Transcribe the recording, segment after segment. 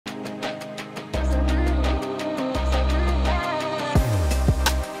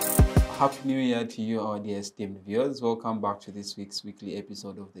Happy New Year to you, our dear esteemed viewers. Welcome back to this week's weekly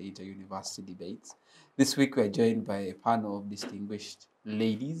episode of the Inter-University Debates. This week we are joined by a panel of distinguished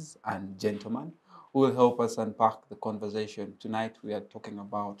ladies and gentlemen who will help us unpack the conversation. Tonight we are talking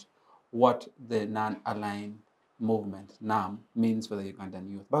about what the non-aligned movement, NAM, means for the Ugandan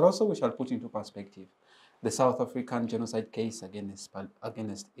youth. But also we shall put into perspective the South African genocide case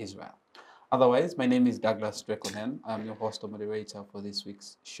against Israel. Otherwise, my name is Douglas Drake. I am your host or moderator for this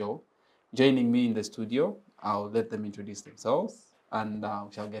week's show. Joining me in the studio, I'll let them introduce themselves and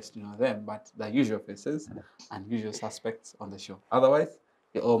we shall get to know them, but the usual faces and usual suspects on the show. Otherwise,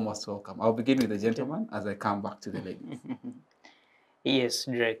 you're all most welcome. I'll begin with the gentleman as I come back to the ladies. Yes,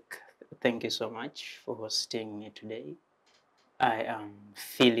 Drake, thank you so much for hosting me today. I am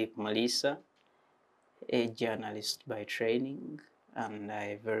Phillip Muliisa, a journalist by training, and I'm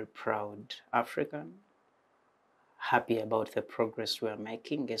a very proud African. Happy about the progress we're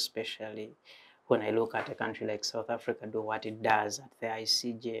making, especially when I look at a country like South Africa do what it does at the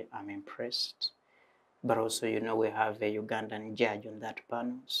ICJ. I'm impressed. But also, you know, we have a Ugandan judge on that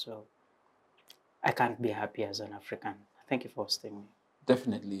panel, so I can't be happy as an African. Thank you for hosting me.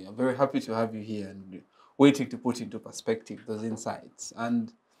 Definitely. I'm very happy to have you here and waiting to put into perspective those insights.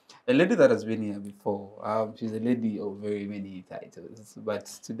 And a lady that has been here before, she's a lady of very many titles, but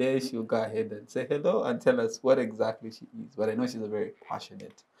today she'll go ahead and say hello and tell us what exactly she is. But I know she's a very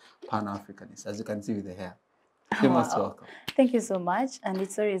passionate Pan-Africanist, as you can see with the hair. You're most welcome. Thank you so much, and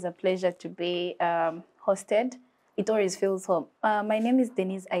it's always a pleasure to be hosted. It always feels home. My name is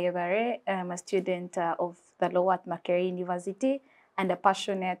Denise Ayebare. I'm a student of the law at Makerere University and a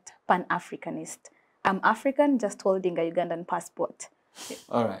passionate Pan-Africanist. I'm African, just holding a Ugandan passport.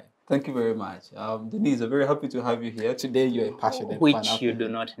 All right. Thank you very much. Denise, I'm very happy to have you here. Today, you're a passionate Which you do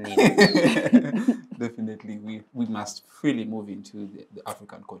not need. Definitely, we must freely move into the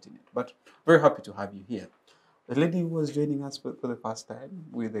African continent. But very happy to have you here. The lady who was joining us for the first time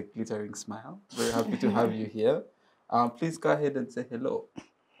with a glittering smile. Very happy to have you here. Please go ahead and say hello.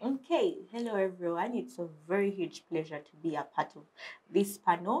 Okay, hello everyone. It's a very huge pleasure to be a part of this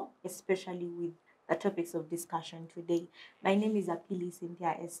panel, especially with the topics of discussion today. My name is Apili,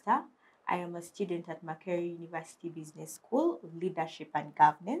 Cynthia, Esther. I am a student at Makerere University Business School of Leadership and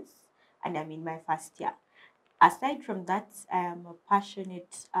Governance, and I'm in my first year. Aside from that, I am a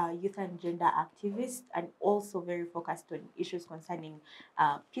passionate youth and gender activist and also very focused on issues concerning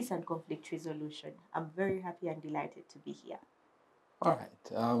peace and conflict resolution. I'm very happy and delighted to be here. All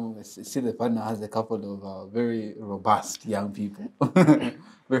right. I see the panel has a couple of very robust young people.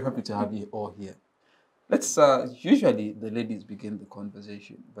 Very happy to have you all here. Let's usually the ladies begin the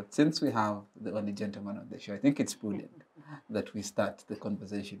conversation, but since we have the only gentleman on the show, I think it's prudent that we start the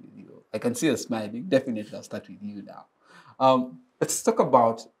conversation with you. I can see you smiling. Definitely, I'll start with you now. Let's talk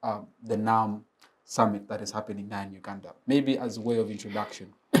about the NAM summit that is happening now in Uganda. Maybe as a way of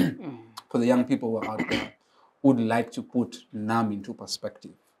introduction for the young people who are out there who would like to put NAM into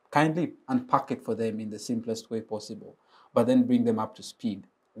perspective. Kindly unpack it for them in the simplest way possible, but then bring them up to speed.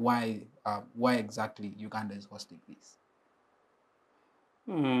 Why exactly Uganda is hosting this?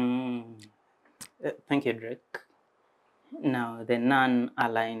 Thank you, Drake. Now, the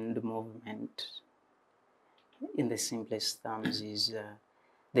non-aligned movement, in the simplest terms, is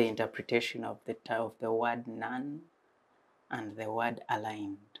the interpretation of the word non and the word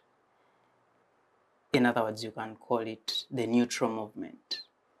aligned. In other words, you can call it the neutral movement.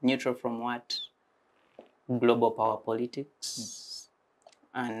 Neutral from what? Global power politics.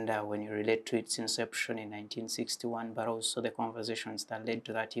 And when you relate to its inception in 1961, but also the conversations that led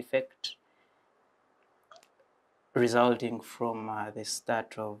to that effect, resulting from the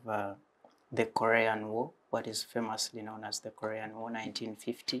start of the Korean War, what is famously known as the Korean War,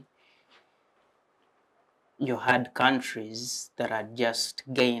 1950. You had countries that had just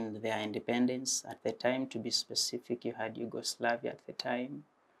gained their independence at the time. To be specific, you had Yugoslavia at the time,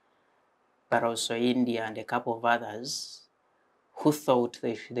 but also India and a couple of others who thought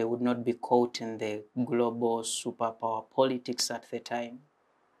they would not be caught in the global superpower politics at the time.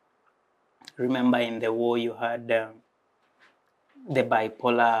 Remember, in the war, you had the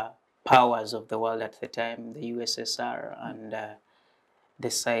bipolar powers of the world at the time, the USSR and the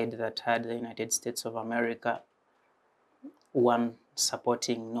side that had the United States of America, one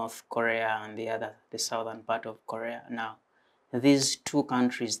supporting North Korea and the other, the southern part of Korea. Now, these two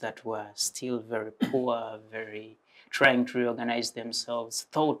countries that were still very poor, very trying to reorganize themselves,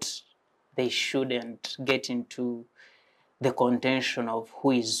 thought they shouldn't get into the contention of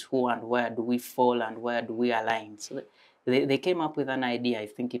who is who and where do we fall and where do we align. So they came up with an idea, I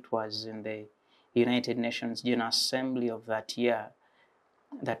think it was in the United Nations General Assembly of that year,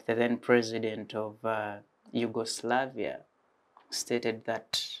 that the then president of Yugoslavia stated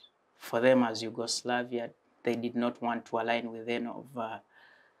that for them as Yugoslavia, they did not want to align with any of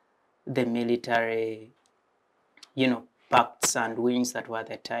the military, pacts and wings that were at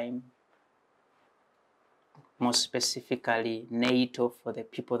the time. Most specifically, NATO for the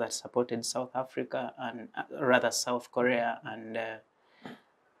people that supported South Africa and rather South Korea, and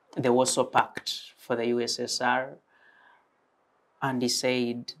the Warsaw Pact for the USSR. And he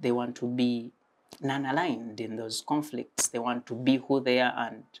said they want to be non-aligned in those conflicts. They want to be who they are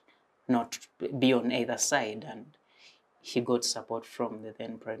and not be on either side. And he got support from the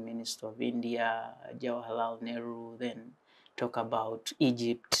then Prime Minister of India, Jawaharlal Nehru, then talk about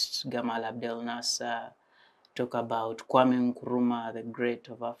Egypt, Gamal Abdel Nasser, talk about Kwame Nkrumah, the great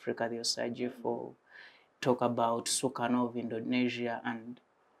of Africa, the Osajifo, talk about Sukarno of Indonesia, and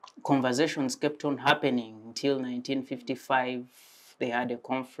conversations kept on happening until 1955. They had a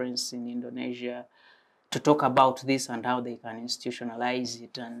conference in Indonesia to talk about this and how they can institutionalize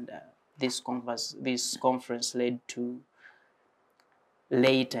it, and this conference led to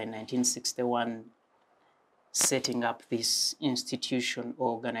later in 1961 setting up this institution or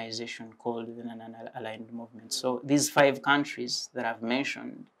organization called the Non-Aligned Movement. So these 5 countries that I've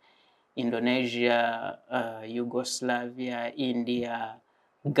mentioned, Indonesia, Yugoslavia, India,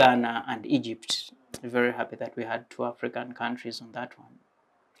 Ghana, and Egypt, very happy that we had 2 African countries on that one,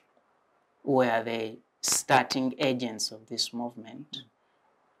 were the starting agents of this movement.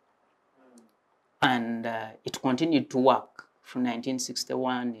 And it continued to work from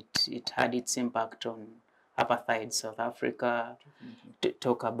 1961. It had its impact on apartheid South Africa, to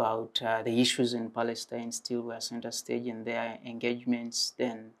talk about the issues in Palestine still were center stage in their engagements,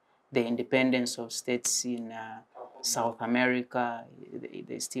 then the independence of states in South America,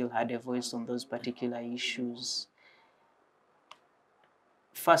 they still had a voice on those particular issues.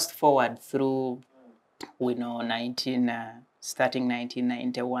 Fast forward through, we know, starting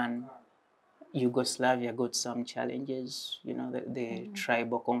 1991, Yugoslavia got some challenges, the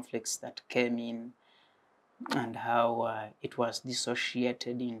tribal conflicts that came in, and how it was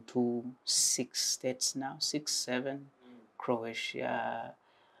dissociated into 6 states now, 6, 7, Croatia,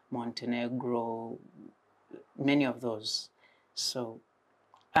 Montenegro, many of those. So,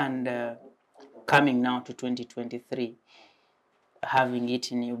 and coming now to 2023, having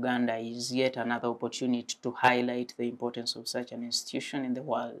it in Uganda is yet another opportunity to highlight the importance of such an institution in the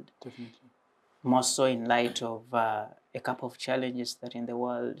world. Definitely. More so in light of a couple of challenges that in the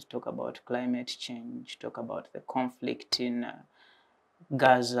world, talk about climate change, talk about the conflict in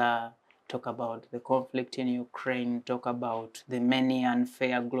Gaza, talk about the conflict in Ukraine, talk about the many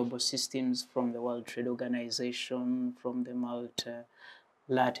unfair global systems from the World Trade Organization, from the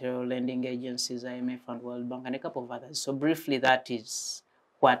multilateral lending agencies, IMF and World Bank, and a couple of others. So briefly, that is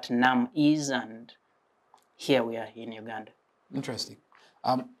what NAM is, and here we are in Uganda. Interesting.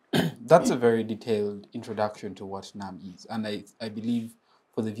 That's a very detailed introduction to what NAM is. And I believe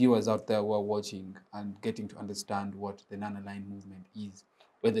for the viewers out there who are watching and getting to understand what the non-aligned movement is,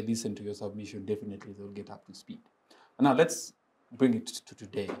 when they listen to your submission, definitely they'll get up to speed. And now let's bring it to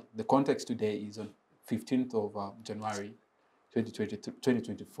today. The context today is on 15th of January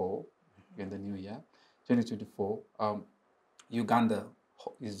 2024, in the new year, 2024. Uganda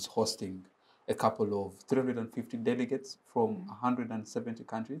is hosting a couple of 350 delegates from 170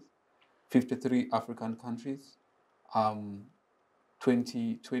 countries, 53 African countries,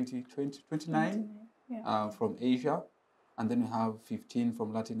 29 from Asia, and then we have 15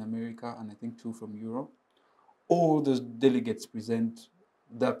 from Latin America, and I think 2 from Europe. All those delegates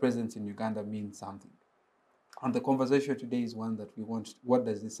their presence in Uganda means something. And the conversation today is one that we want: what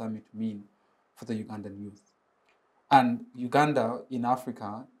does this summit mean for the Ugandan youth? And Uganda in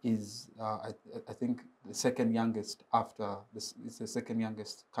Africa is, I think, the second youngest after this. It's the second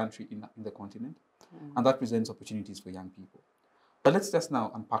youngest country in the continent, and that presents opportunities for young people. But let's just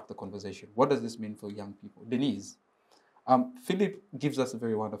now unpack the conversation. What does this mean for young people? Denise, Philip gives us a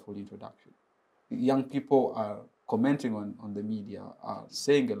very wonderful introduction. Young people are commenting on the media, are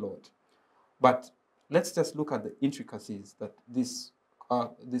saying a lot, but let's just look at the intricacies that this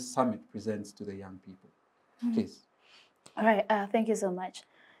summit presents to the young people. Please. All right, thank you so much.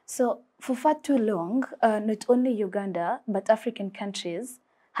 So for far too long, not only Uganda, but African countries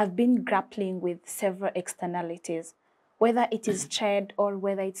have been grappling with several externalities, whether it is trade or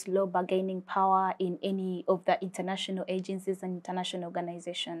whether it's low bargaining power in any of the international agencies and international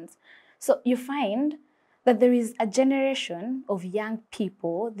organizations. So you find that there is a generation of young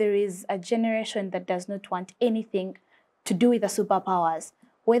people, there is a generation that does not want anything to do with the superpowers,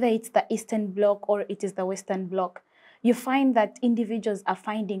 whether it's the Eastern Bloc or it is the Western Bloc. you find that individuals are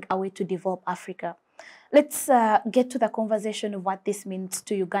finding a way to develop Africa. Let's get to the conversation of what this means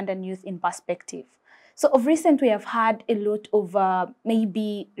to Ugandan youth in perspective. So of recent, we have had a lot of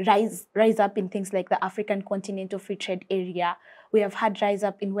maybe rise up in things like the African Continental Free Trade Area. We have had rise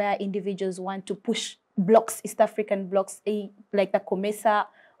up in where individuals want to push blocks, East African blocks, like the COMESA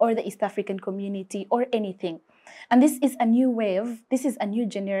or the East African Community or anything. And this is a new wave, this is a new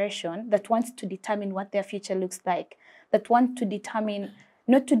generation that wants to determine what their future looks like, that want to determine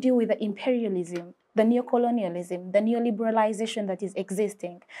not to deal with the imperialism, the neocolonialism, the neoliberalization that is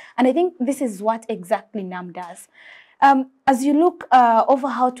existing. And I think this is what exactly NAM does. As you look over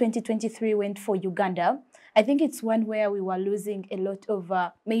how 2023 went for Uganda, I think it's one where we were losing a lot of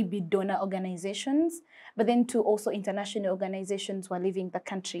maybe donor organizations, but then to also international organizations were leaving the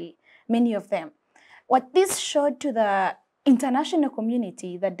country, many of them. What this showed to the international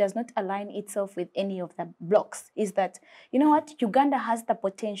community that does not align itself with any of the blocks is that, you know what, Uganda has the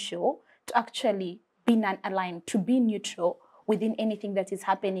potential to actually be non-aligned, to be neutral within anything that is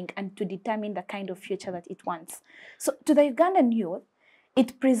happening and to determine the kind of future that it wants. So to the Ugandan youth,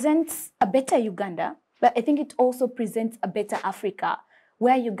 it presents a better Uganda, but I think it also presents a better Africa,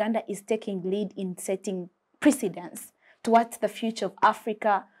 where Uganda is taking lead in setting precedence to what the future of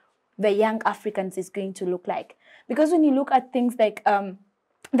Africa, the young Africans is going to look like. Because when you look at things like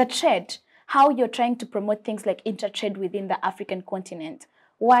the trade, how you're trying to promote things like intertrade within the African continent,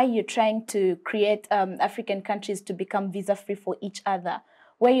 why you're trying to create African countries to become visa-free for each other,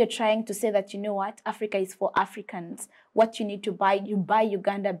 where you're trying to say that, you know what, Africa is for Africans. What you need to buy, you buy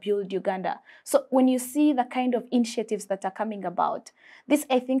Uganda, build Uganda. So when you see the kind of initiatives that are coming about, this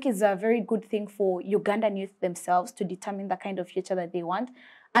I think is a very good thing for Ugandan youth themselves to determine the kind of future that they want.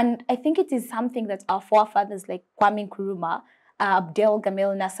 And I think it is something that our forefathers like Kwame Nkrumah, Abdel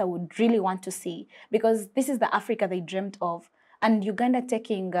Gamal Nasser would really want to see, because this is the Africa they dreamt of. And Uganda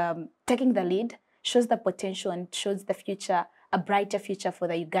taking the lead shows the potential and shows the future, a brighter future for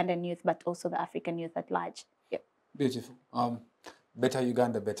the Ugandan youth, but also the African youth at large. Yep. Beautiful. Better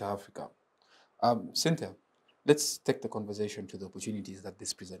Uganda, better Africa. Cynthia, let's take the conversation to the opportunities that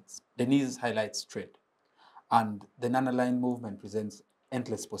this presents. Denise highlights trade, and the non-aligned movement presents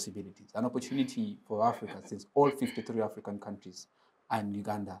endless possibilities. An opportunity for Africa, since all 53 African countries are in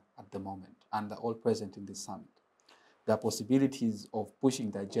Uganda at the moment, and are all present in this summit. There are possibilities of pushing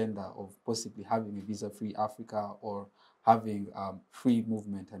the agenda of possibly having a visa-free Africa, or having free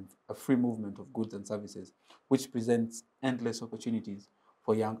movement and a free movement of goods and services, which presents endless opportunities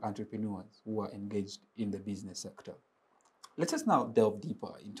for young entrepreneurs who are engaged in the business sector. Let us now delve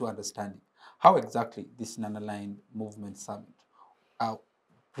deeper into understanding how exactly this non-aligned movement summit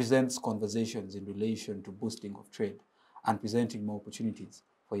presents conversations in relation to boosting of trade and presenting more opportunities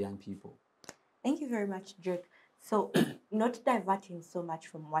for young people. Thank you very much, Drake. So, not diverting so much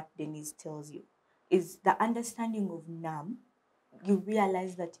from what Denise tells you, is the understanding of NAM. You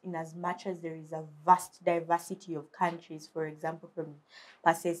realize that in as much as there is a vast diversity of countries, for example, from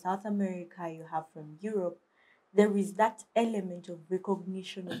per se South America, you have from Europe, there is that element of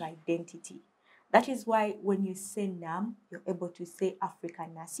recognition of identity. That is why when you say NAM, you're able to say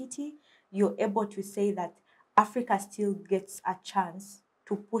Africanacity, you're able to say that Africa still gets a chance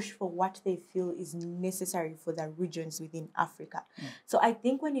to push for what they feel is necessary for the regions within Africa. So I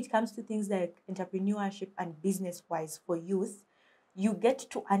think when it comes to things like entrepreneurship and business-wise for youth, you get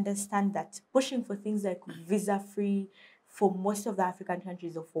to understand that pushing for things like visa-free for most of the African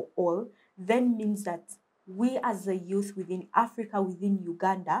countries or for all, then means that we as a youth within Africa, within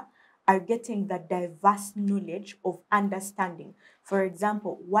Uganda, are getting the diverse knowledge of understanding. For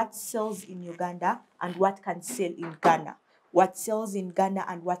example, what sells in Uganda and what can sell in Ghana. What sells in Ghana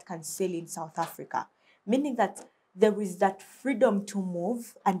and what can sell in South Africa. Meaning that there is that freedom to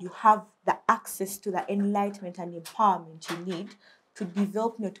move, and you have the access to the enlightenment and empowerment you need to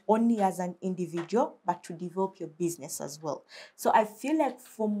develop not only as an individual, but to develop your business as well. So I feel like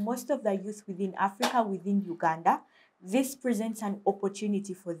for most of the youth within Africa, within Uganda, this presents an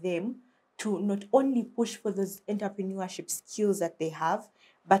opportunity for them to not only push for those entrepreneurship skills that they have,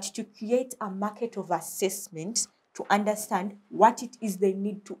 but to create a market of assessment to understand what it is they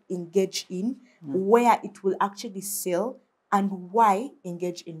need to engage in, where it will actually sell, and why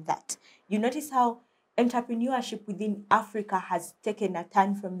engage in that. You notice how entrepreneurship within Africa has taken a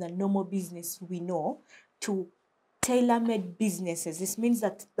turn from the normal business we know to tailor-made businesses. This means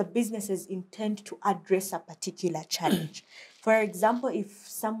that the businesses intend to address a particular challenge. For example, if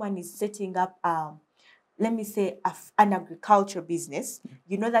someone is setting up, let me say, an agriculture business,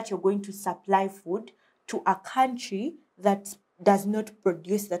 you know that you're going to supply food to a country that does not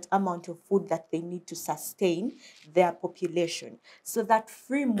produce that amount of food that they need to sustain their population. So that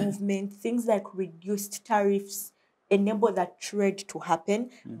free movement, things like reduced tariffs, enable that trade to happen,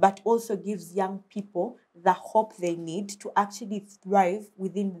 but also gives young people the hope they need to actually thrive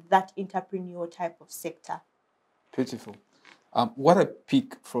within that entrepreneurial type of sector. Beautiful. What I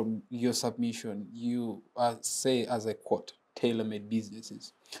pick from your submission, you say as a quote, tailor-made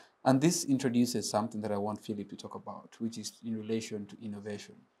businesses. And this introduces something that I want Philip to talk about, which is in relation to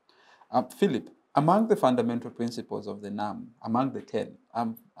innovation. Philip, among the fundamental principles of the NAM, among the 10,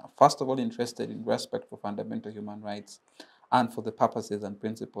 I'm first of all interested in respect for fundamental human rights and for the purposes and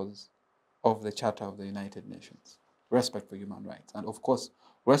principles of the Charter of the United Nations. Respect for human rights. And of course,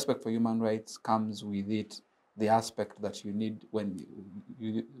 respect for human rights comes with it the aspect that you need when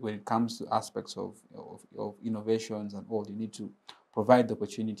it comes to aspects of innovations and all. You need to provide the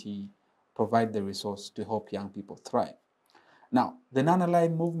opportunity, provide the resource to help young people thrive. Now, the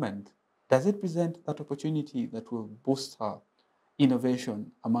non-aligned movement, does it present that opportunity that will boost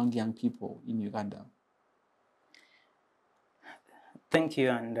innovation among young people in Uganda? Thank you,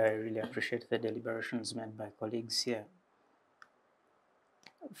 and I really appreciate the deliberations made by colleagues here.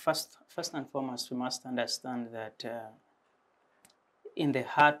 First and foremost, we must understand that in the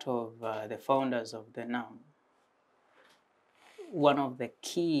heart of the founders of the NAM, one of the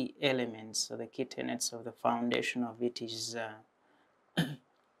key elements or the key tenets of the foundation of it is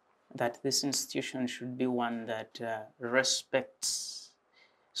that this institution should be one that respects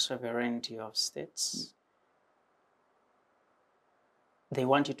sovereignty of states. They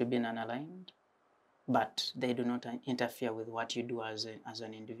want you to be non-aligned, but they do not interfere with what you do as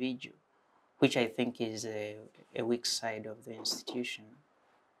an individual, which I think is a weak side of the institution.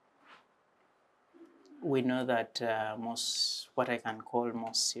 We know that what I can call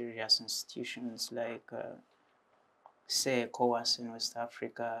most serious institutions like, say, ECOWAS in West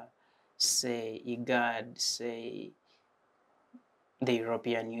Africa, say, IGAD, say, the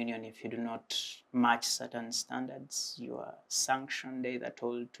European Union, if you do not match certain standards, you are sanctioned, either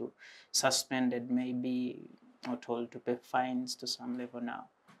told to suspended maybe, or told to pay fines to some level now.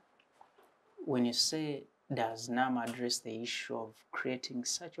 When you say, does NAM address the issue of creating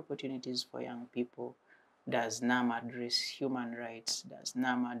such opportunities for young people? Does NAM address human rights? Does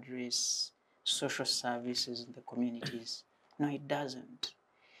NAM address social services in the communities? No, it doesn't.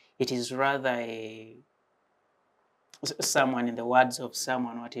 It is rather someone, in the words of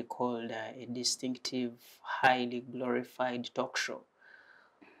someone, what he called a distinctive, highly glorified talk show,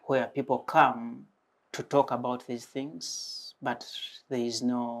 where people come to talk about these things, but there is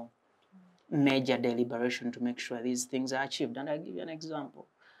no major deliberation to make sure these things are achieved. And I'll give you an example.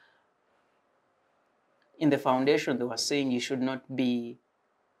 In the foundation, they were saying you shouldn't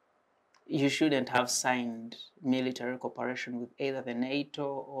have signed military cooperation with either the NATO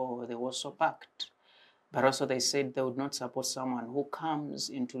or the Warsaw Pact. But also they said they would not support someone who comes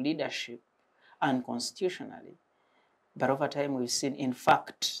into leadership unconstitutionally. But over time we've seen, in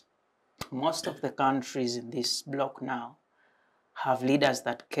fact, most of the countries in this bloc now have leaders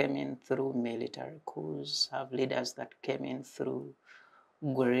that came in through military coups, have leaders that came in through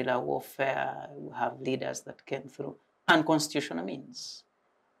guerrilla warfare, have leaders that came through unconstitutional means.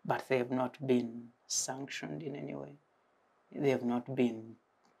 But they have not been sanctioned in any way. They have not been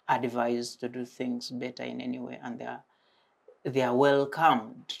advised to do things better in any way, and they are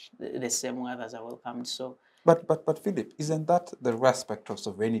welcomed the same way others are welcomed. So, but Philip, isn't that the respect of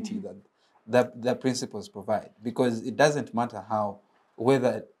sovereignty that the principles provide? Because it doesn't matter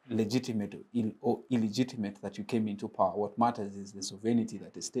whether legitimate or illegitimate that you came into power. What matters is the sovereignty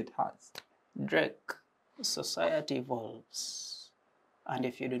that the state has. Drake, society evolves, and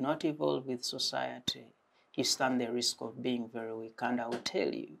if you do not evolve with society, you stand the risk of being very weak. And I will tell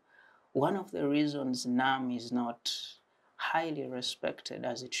you, one of the reasons NAM is not highly respected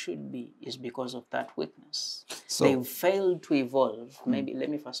as it should be is because of that weakness. So, they've failed to evolve. Maybe let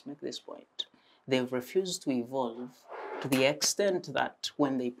me first make this point. They've refused to evolve to the extent that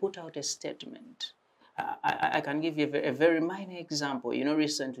when they put out a statement, I can give you a very minor example. You know,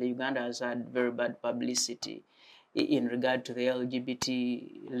 recently Uganda has had very bad publicity in regard to the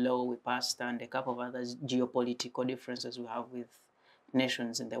LGBT law we passed and a couple of other geopolitical differences we have with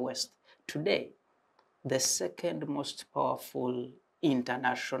nations in the West. Today, the second most powerful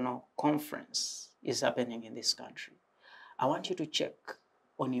international conference is happening in this country. I want you to check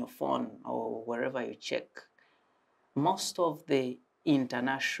on your phone or wherever you check. Most of the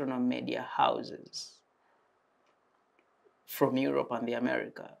international media houses from Europe and the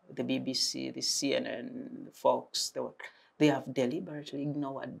America, the BBC, the CNN, the Fox, they have deliberately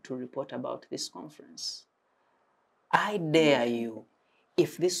ignored to report about this conference. I dare you,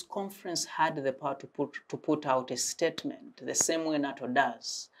 if this conference had the power to put out a statement the same way NATO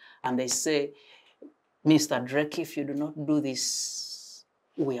does, and they say, Mr. Drake, if you do not do this,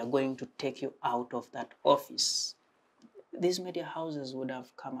 we are going to take you out of that office. These media houses would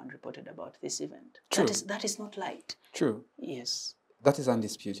have come and reported about this event. True. That is not light. True. Yes. That is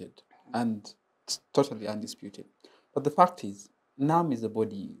undisputed, and it's totally undisputed. But the fact is, NAM is a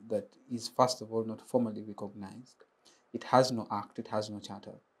body that is, first of all, not formally recognized. It has no act, it has no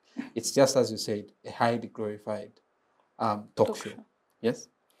charter. It's just, as you said, a highly glorified talk show. Yes?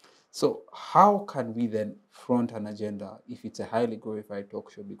 So how can we then front an agenda if it's a highly glorified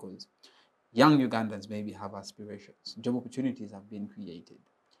talk show? Because young Ugandans maybe have aspirations. Job opportunities have been created.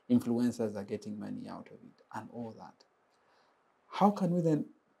 Influencers are getting money out of it and all that. How can we then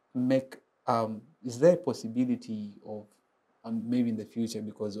make, is there a possibility of, maybe in the future,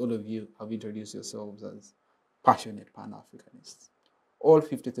 because all of you have introduced yourselves as passionate Pan-Africanists, all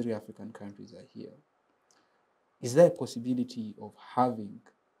 53 African countries are here. Is there a possibility of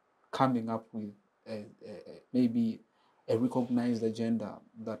coming up with maybe a recognized agenda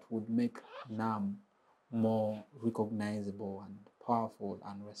that would make NAM more recognizable and powerful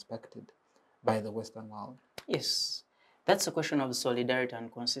and respected by the Western world? Yes, that's a question of solidarity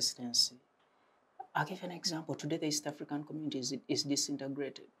and consistency. I'll give an example. Today, the East African community is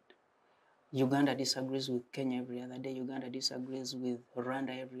disintegrated. Uganda disagrees with Kenya every other day. Uganda disagrees with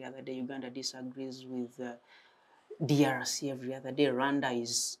Rwanda every other day. Uganda disagrees with DRC every other day. Rwanda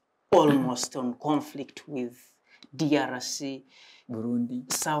is almost on conflict with DRC. Burundi.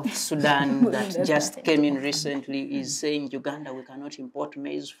 South Sudan that just came in recently is saying, Uganda, we cannot import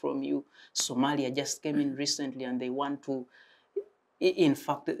maize from you. Somalia just came in recently and they want to, in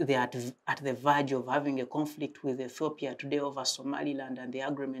fact, they are at the verge of having a conflict with Ethiopia today over Somaliland and the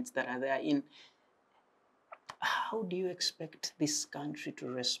agreements that are there in. How do you expect this country to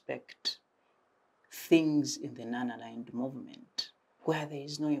respect things in the non-aligned movement where there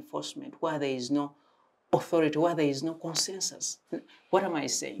is no enforcement, where there is no authority, where there is no consensus? What am I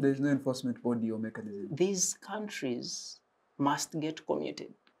saying? There is no enforcement body or mechanism. These countries must get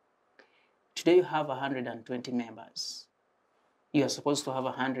committed. Today you have 120 members. You are supposed to have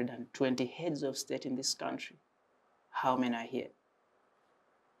 120 heads of state in this country. How many are here?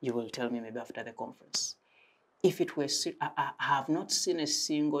 You will tell me maybe after the conference. If it were, I have not seen a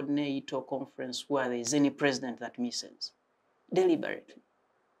single NATO conference where there is any president that misses deliberately.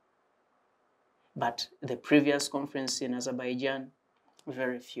 But the previous conference in Azerbaijan,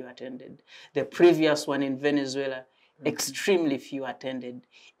 very few attended. The previous one in Venezuela, extremely few attended.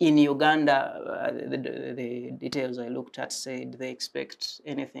 In Uganda, the details I looked at said they expect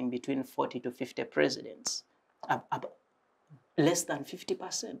anything between 40 to 50 presidents, less than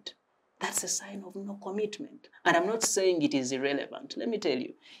 50%. That's a sign of no commitment. And I'm not saying it is irrelevant. Let me tell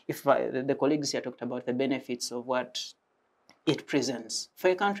you, if the colleagues here talked about the benefits of what it presents. For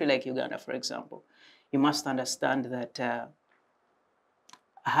a country like Uganda, for example, you must understand that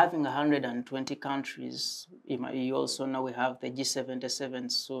having 120 countries, you also know we have the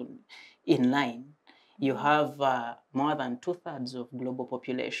G77 soon in line. You have more than 2/3 of global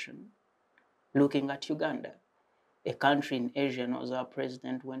population looking at Uganda. A country in Asia knows our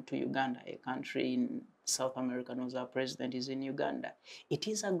president went to Uganda. A country in South America knows our president is in Uganda. It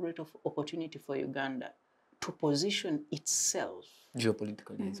is a great opportunity for Uganda to position itself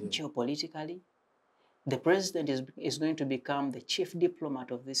Geopolitically as well. Geopolitically. The president is going to become the chief diplomat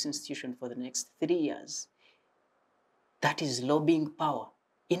of this institution for the next 3 years. That is lobbying power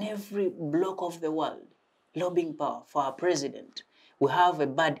in every block of the world. Lobbying power for our president. We have a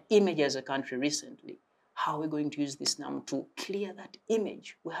bad image as a country recently. How are we going to use this now to clear that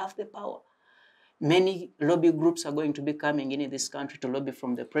image? We have the power. Many lobby groups are going to be coming in this country to lobby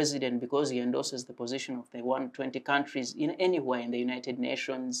from the president because he endorses the position of the 120 countries in anywhere in the United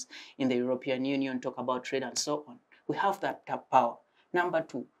Nations, in the European Union, talk about trade and so on. We have that power. Number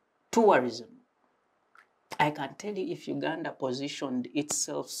two, tourism. I can tell you if Uganda positioned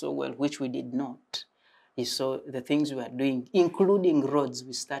itself so well, which we did not, you saw the things we are doing, including roads.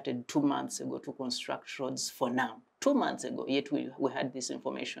 We started 2 months ago to construct roads for now. 2 months ago, yet we had this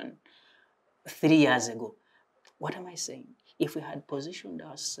information 3 years ago. What am I saying? If we had positioned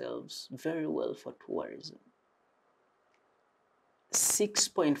ourselves very well for tourism,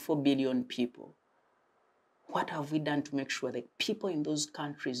 6.4 billion people, what have we done to make sure that people in those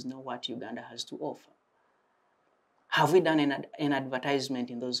countries know what Uganda has to offer? Have we done an advertisement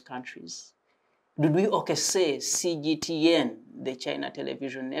in those countries? Did we say CGTN, the China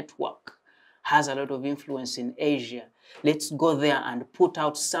television network, has a lot of influence in Asia? Let's go there and put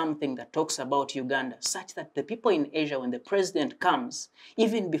out something that talks about Uganda, such that the people in Asia, when the president comes,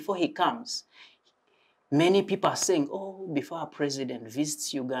 even before he comes, many people are saying, oh, before our president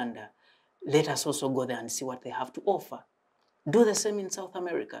visits Uganda, let us also go there and see what they have to offer. Do the same in South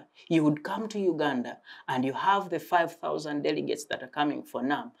America. You would come to Uganda and you have the 5,000 delegates that are coming for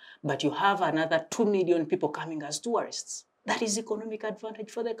NAM, but you have another 2 million people coming as tourists. That is economic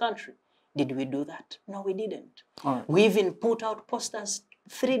advantage for the country. Did we do that? No, we didn't. Right. We even put out posters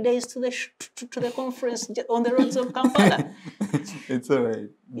 3 days to the conference on the roads of Kampala. It's all right.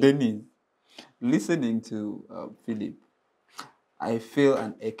 Denise, listening to Philip, I feel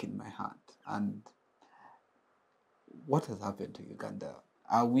an ache in my heart. And what has happened to Uganda?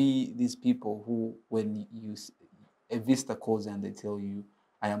 Are we these people who, when a visitor calls and they tell you,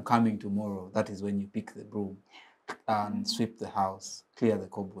 I am coming tomorrow, that is when you pick the broom and sweep the house, clear the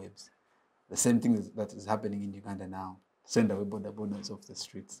cobwebs? The same thing that is happening in Uganda now. Send away border borders off the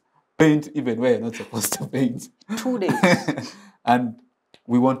streets. Paint even where you're not supposed to paint. 2 days. And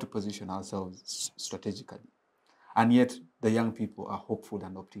we want to position ourselves strategically. And yet the young people are hopeful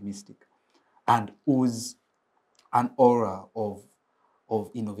and optimistic and ooze an aura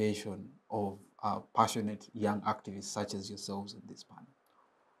of innovation, of passionate young activists such as yourselves in this panel.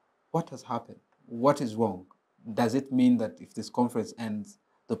 What has happened? What is wrong? Does it mean that if this conference ends,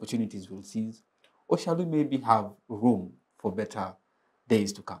 the opportunities will cease? Or shall we maybe have room for better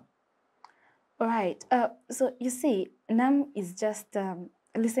days to come? All right. So you see, NAM is just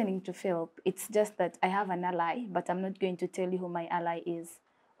listening to Philip. It's just that I have an ally, but I'm not going to tell you who my ally is.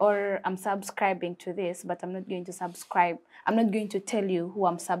 Or I'm subscribing to this, but I'm not going to subscribe. I'm not going to tell you who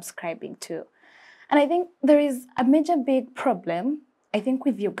I'm subscribing to. And I think there is a major big problem, I think,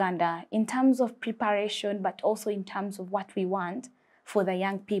 with Uganda in terms of preparation, but also in terms of what we want for the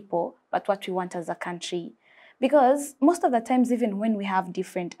young people, but what we want as a country. Because most of the times, even when we have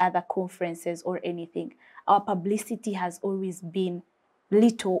different other conferences or anything, our publicity has always been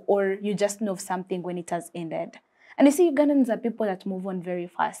little, or you just know of something when it has ended. And you see, Ugandans are people that move on very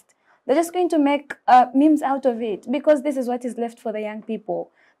fast. They're just going to make memes out of it because this is what is left for the young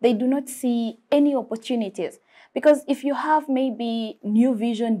people. They do not see any opportunities. Because if you have maybe New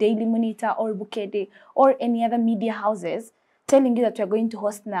Vision, Daily Monitor, or Bukede, or any other media houses telling you that you're going to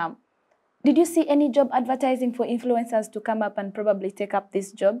host NAM, did you see any job advertising for influencers to come up and probably take up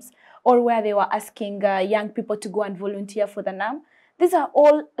these jobs? Or where they were asking young people to go and volunteer for the NAM? These are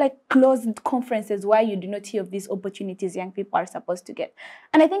all like closed conferences where you do not hear of these opportunities young people are supposed to get.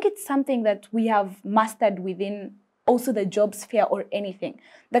 And I think it's something that we have mastered within also the job sphere or anything.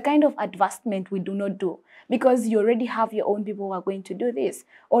 The kind of advancement we do not do because you already have your own people who are going to do this,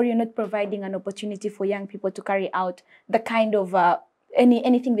 or you're not providing an opportunity for young people to carry out the kind of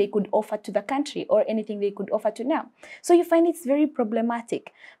anything they could offer to the country or anything they could offer to NAM. So you find it's very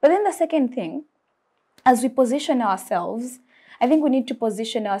problematic. But then the second thing, as we position ourselves, I think we need to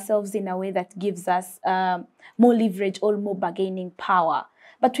position ourselves in a way that gives us more leverage or more bargaining power.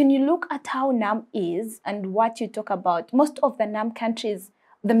 But when you look at how NAM is and what you talk about, most of the NAM countries,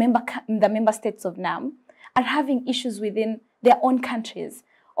 the member states of NAM, are having issues within their own countries.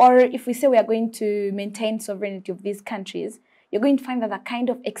 Or if we say we are going to maintain sovereignty of these countries, you're going to find that the kind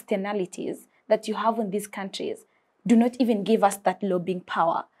of externalities that you have in these countries do not even give us that lobbying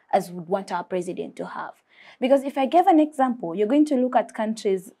power as we would want our president to have. Because if I give an example, you're going to look at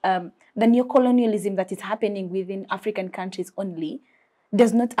countries, the neocolonialism that is happening within African countries only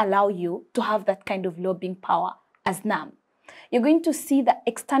does not allow you to have that kind of lobbying power as NAM. You're going to see the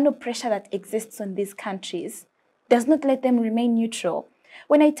external pressure that exists on these countries does not let them remain neutral.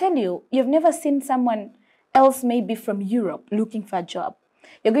 When I tell you, you've never seen someone else maybe from Europe looking for a job.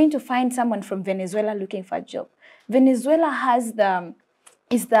 You're going to find someone from Venezuela looking for a job. Venezuela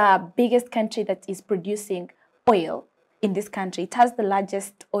is the biggest country that is producing oil in this country. It has the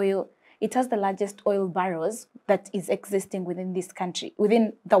largest oil barrels that is existing within this country,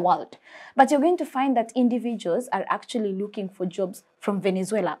 within the world. But you're going to find that individuals are actually looking for jobs from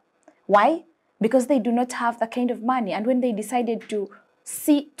Venezuela. Why? Because they do not have the kind of money. And when they decided to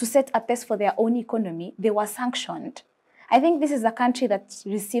set a pace for their own economy, they were sanctioned. I think this is a country that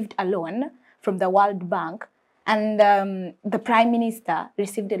received a loan from the World Bank, and the Prime Minister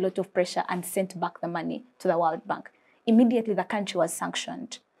received a lot of pressure and sent back the money to the World Bank. Immediately, the country was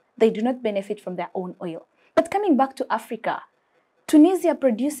sanctioned. They do not benefit from their own oil. But coming back to Africa, Tunisia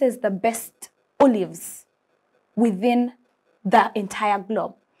produces the best olives within the entire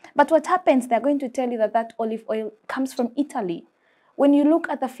globe. But what happens, they're going to tell you that that olive oil comes from Italy. When you look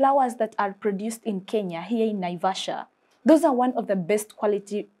at the flowers that are produced in Kenya, here in Naivasha, those are one of the best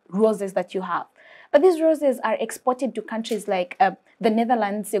quality roses that you have. But these roses are exported to countries like the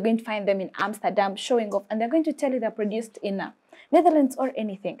Netherlands. You're going to find them in Amsterdam showing off, and they're going to tell you they're produced in Netherlands or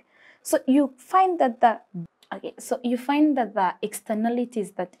anything. So you find that the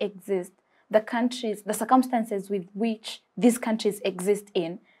externalities that exist, the countries, the circumstances with which these countries exist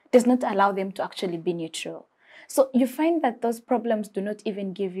in, does not allow them to actually be neutral. So you find that those problems do not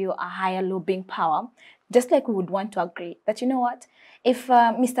even give you a higher lobbying power, just like we would want to agree that, you know what, if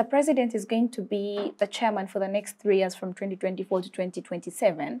Mr. President is going to be the chairman for the next 3 years from 2024 to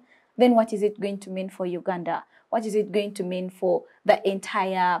 2027, then what is it going to mean for Uganda? What is it going to mean for the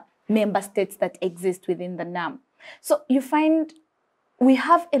entire member states that exist within the NAM? So you find we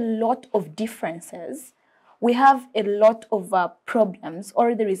have a lot of differences. We have a lot of problems,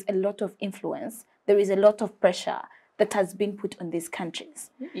 or there is a lot of influence. There is a lot of pressure that has been put on these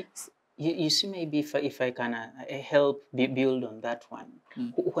countries. You see, maybe if I can help build on that one.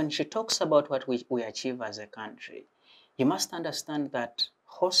 When she talks about what we achieve as a country, you must understand that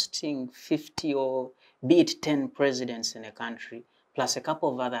hosting 50 or be it 10 presidents in a country, plus a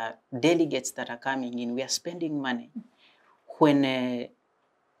couple of other delegates that are coming in, we are spending money. When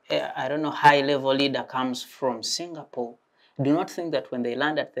I don't know, high-level leader comes from Singapore, do not think that when they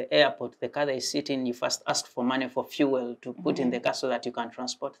land at the airport, the car they sit in, you first ask for money for fuel to put in the car so that you can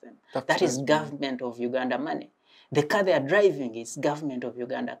transport them. That is government of Uganda money. The car they are driving is government of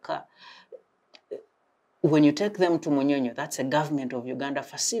Uganda car. When you take them to Munyonyo, that's a government of Uganda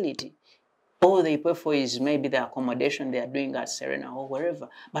facility. All they pay for is maybe the accommodation they are doing at Serena or wherever.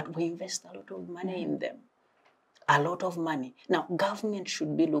 But we invest a lot of money in them. A lot of money. Now, government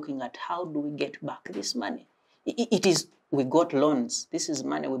should be looking at how do we get back this money. It is, we got loans. This is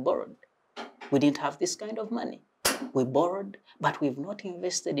money we borrowed. We didn't have this kind of money. We borrowed, but we've not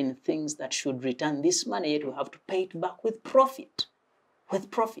invested in things that should return this money, yet we have to pay it back with profit. With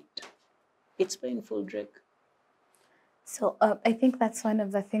profit. It's painful, Drake. So I think that's one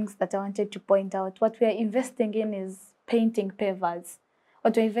of the things that I wanted to point out. What we are investing in is painting pavers.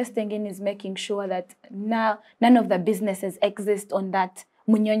 What we're investing in is making sure that now none of the businesses exist on that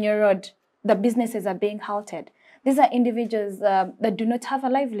Munyonyo Road. The businesses are being halted. These are individuals that do not have a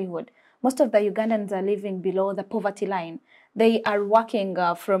livelihood. Most of the Ugandans are living below the poverty line. They are working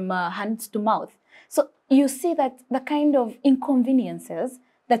from hands to mouth. So you see that the kind of inconveniences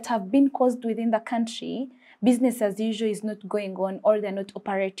that have been caused within the country, business as usual is not going on, or they're not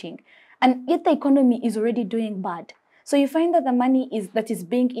operating. And yet the economy is already doing bad. So you find that the money that is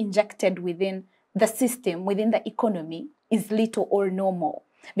being injected within the system, within the economy, is little or no more.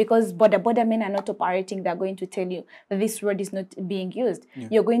 Because border men are not operating, they're going to tell you that this road is not being used. Yeah.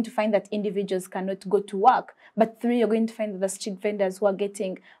 You're going to find that individuals cannot go to work. But you're going to find that the street vendors who are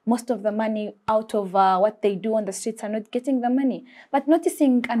getting most of the money out of what they do on the streets are not getting the money. But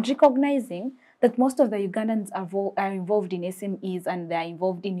noticing and recognizing that most of the Ugandans are involved in SMEs and they're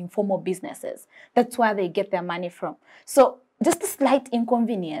involved in informal businesses. That's where they get their money from. So just a slight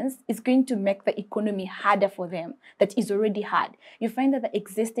inconvenience is going to make the economy harder for them that is already hard. You find that the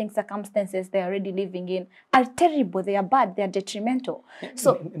existing circumstances they're already living in are terrible, they are bad, they are detrimental.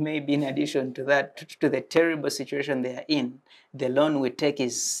 So maybe in addition to that, to the terrible situation they are in, the loan we take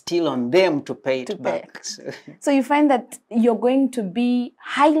is still on them to pay it back. So you find that you're going to be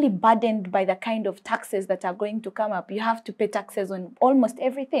highly burdened by the kind of taxes that are going to come up. You have to pay taxes on almost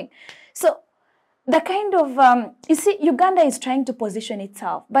everything. So the kind of, you see, Uganda is trying to position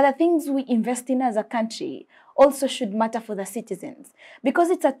itself, but the things we invest in as a country also should matter for the citizens,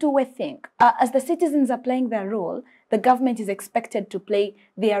 because it's a two-way thing. As the citizens are playing their role, the government is expected to play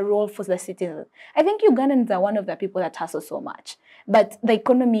their role for the citizens. I think Ugandans are one of the people that hustle so much, but the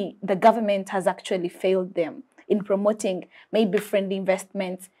economy, the government has actually failed them in promoting maybe friendly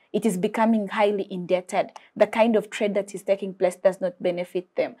investments. It is becoming highly indebted. The kind of trade that is taking place does not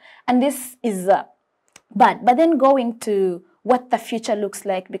benefit them. And this is bad. But then going to what the future looks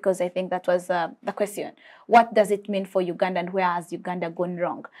like, because I think that was the question. What does it mean for Uganda and where has Uganda gone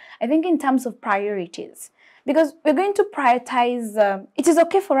wrong? I think in terms of priorities, because we're going to prioritize, it is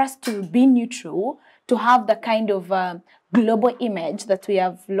okay for us to be neutral, to have the kind of global image that we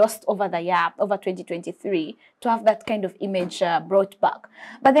have lost over the year, over 2023, to have that kind of image brought back.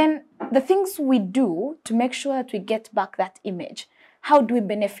 But then the things we do to make sure that we get back that image, how do we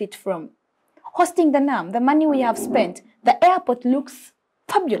benefit from hosting the NAM, the money we have spent? The airport looks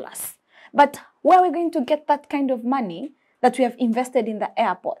fabulous, but where are we going to get that kind of money that we have invested in the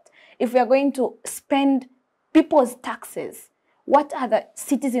airport? If we are going to spend people's taxes, what are the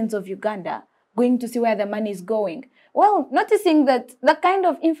citizens of Uganda going to see where the money is going? Well, noticing that the kind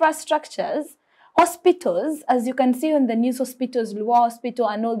of infrastructures Hospitals, as you can see on the news, hospitals, Lua Hospital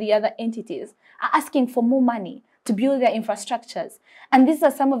and all the other entities are asking for more money to build their infrastructures. And these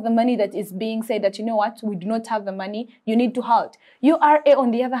are some of the money that is being said that, you know what, we do not have the money, you need to halt. URA,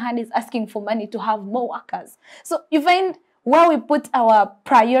 on the other hand, is asking for money to have more workers. So you find where we put our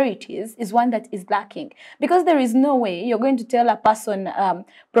priorities is one that is lacking. Because there is no way you're going to tell a person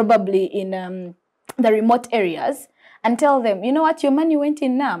probably in the remote areas and tell them, you know what, your money went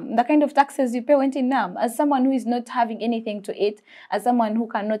in NAM. The kind of taxes you pay went in NAM. As someone who is not having anything to eat, as someone who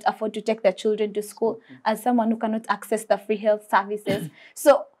cannot afford to take their children to school, as someone who cannot access the free health services.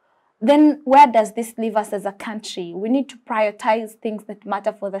 So then where does this leave us as a country? We need to prioritize things that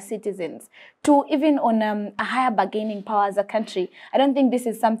matter for the citizens. To even on a higher bargaining power as a country, I don't think this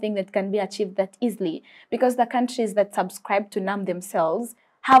is something that can be achieved that easily, because the countries that subscribe to NAM themselves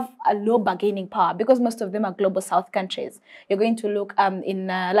have a low bargaining power, because most of them are global south countries. You're going to look in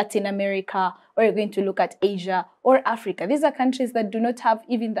Latin America, or you're going to look at Asia or Africa. These are countries that do not have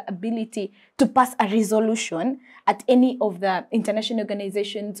even the ability to pass a resolution at any of the international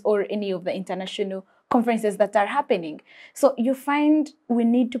organizations or any of the international conferences that are happening. So you find we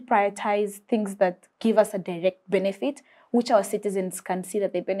need to prioritize things that give us a direct benefit, which our citizens can see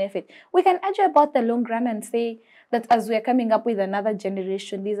that they benefit. We can argue about the long run and say that as we are coming up with another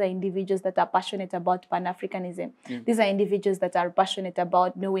generation, these are individuals that are passionate about Pan-Africanism. These are individuals that are passionate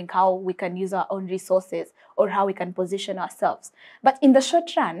about knowing how we can use our own resources or how we can position ourselves. But in the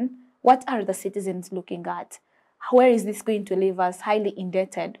short run, what are the citizens looking at? Where is this going to leave us? Highly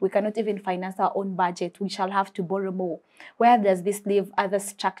indebted. We cannot even finance our own budget. We shall have to borrow more. Where does this leave other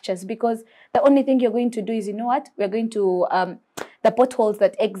structures? Because the only thing you're going to do is, you know what? We're going to, the potholes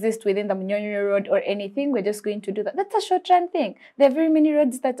that exist within the Munyonyo Road or anything, we're just going to do that. That's a short-run thing. There are very many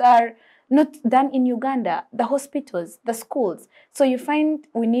roads that are not done in Uganda, the hospitals, the schools. So you find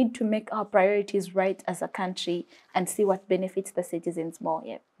we need to make our priorities right as a country and see what benefits the citizens more.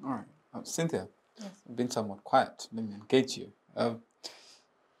 Yeah. All right. Cynthia. Yes. You've been somewhat quiet. Let me engage you. But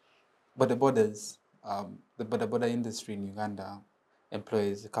the borders, the border industry in Uganda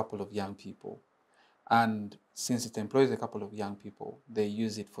employs a couple of young people. And since it employs a couple of young people, they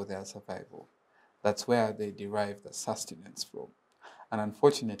use it for their survival. That's where they derive the sustenance from. And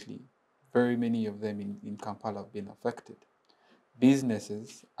unfortunately, very many of them in Kampala have been affected.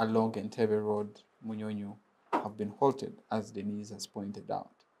 Businesses along Entebbe Road, Munyonyo, have been halted, as Denise has pointed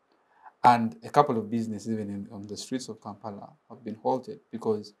out. And a couple of businesses, even on the streets of Kampala, have been halted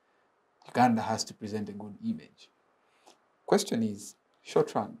because Uganda has to present a good image. Question is,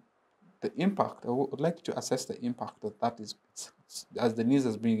 short run, the impact, I would like you to assess the impact that is, as Denise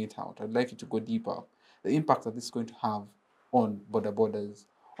is bringing it out, I'd like you to go deeper, the impact that this is going to have on borders,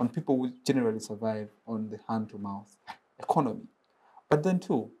 on people who generally survive on the hand-to-mouth economy. But then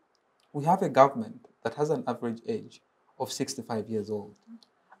too, we have a government that has an average age of 65 years old.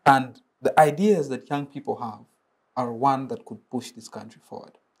 And the ideas that young people have are one that could push this country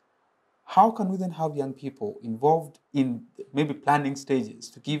forward. How can we then have young people involved in maybe planning stages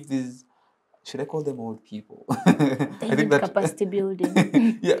to give these, should I call them old people? I think that capacity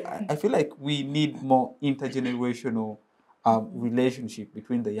building. Yeah, I feel like we need more intergenerational relationship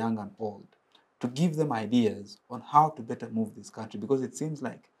between the young and old to give them ideas on how to better move this country, because it seems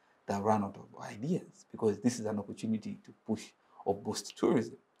like they've run out of ideas, because this is an opportunity to push or boost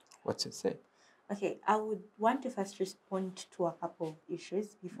tourism. What's your say? Okay, I would want to first respond to a couple of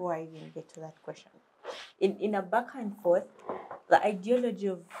issues before I even get to that question. In a back and forth, the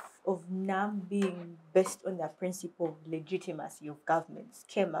ideology of NAM being based on the principle of legitimacy of governments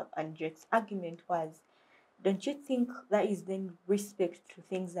came up, and Jake's argument was, don't you think that is then respect to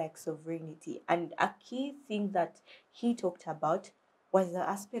things like sovereignty? And a key thing that he talked about was the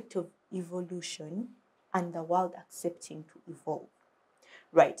aspect of evolution and the world accepting to evolve.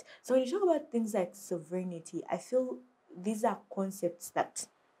 Right. So when you talk about things like sovereignty, I feel these are concepts that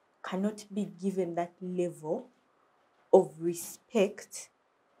cannot be given that level of respect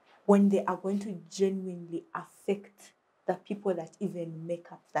when they are going to genuinely affect the people that even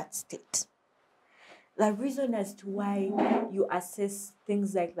make up that state. The reason as to why you assess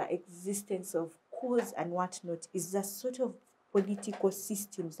things like the existence of coups and whatnot is the sort of political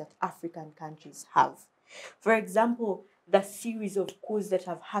systems that African countries have. For example, the series of coups that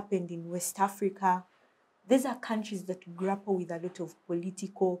have happened in West Africa, these are countries that grapple with a lot of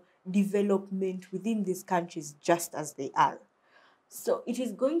political development within these countries just as they are. So it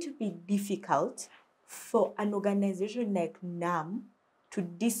is going to be difficult for an organization like NAM to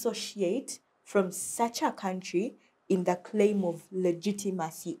dissociate from such a country in the claim of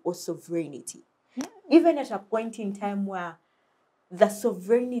legitimacy or sovereignty. Even at a point in time where the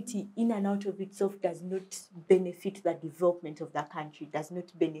sovereignty in and out of itself does not benefit the development of the country, does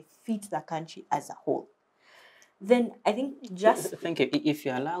not benefit the country as a whole. Then I think just... Thank you. If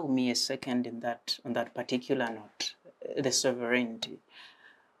you allow me a second on that particular note, the sovereignty.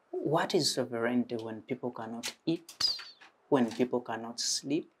 What is sovereignty when people cannot eat, when people cannot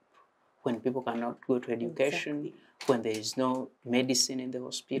sleep, when people cannot go to education, Exactly. when there is no medicine in the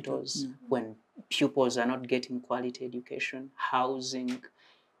hospitals, when pupils are not getting quality education, housing?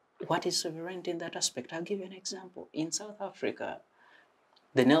 What is sovereignty in that aspect? I'll give you an example. In South Africa,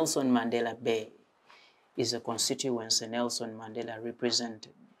 the Nelson Mandela Bay is a constituency Nelson Mandela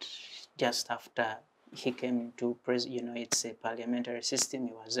represented just after he came to president. It's a parliamentary system.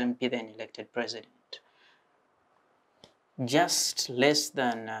 He was MP, then elected president. Just less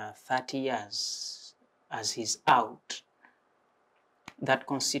than 30 years as he's out, that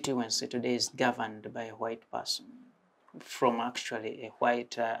constituency today is governed by a white person, from actually a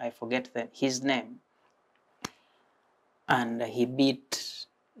white, I forget his name, and he beat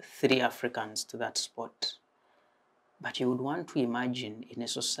 3 Africans to that spot. But you would want to imagine in a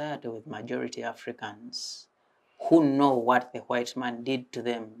society with majority Africans who know what the white man did to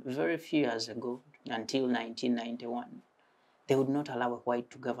them very few years ago, until 1991, they would not allow a white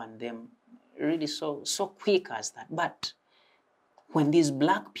to govern them really so quick as that. But when these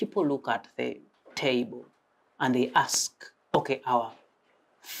black people look at the table and they ask, okay, our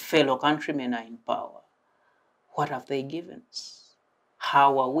fellow countrymen are in power, what have they given us?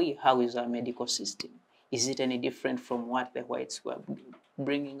 How are we? How is our medical system? Is it any different from what the whites were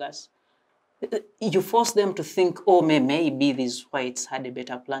bringing us? You force them to think, oh, maybe these whites had a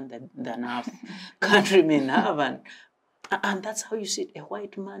better plan than our countrymen have. And that's how you see it, a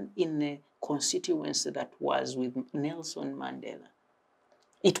white man in a constituency that was with Nelson Mandela.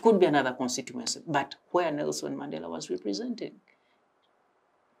 It could be another constituency, but where Nelson Mandela was representing.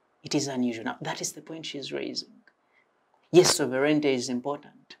 It is unusual. Now, that is the point she's raising. Yes, sovereignty is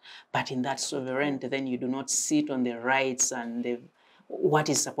important, but in that sovereignty, then you do not sit on the rights and what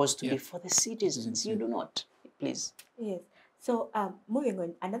is supposed to be for the citizens. You do not. Please. Yes. So moving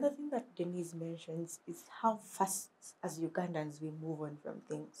on, another thing that Denise mentions is how fast as Ugandans we move on from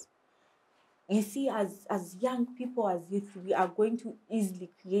things. You see, as young people, as youth, we are going to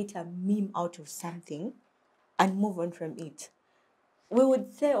easily create a meme out of something and move on from it. We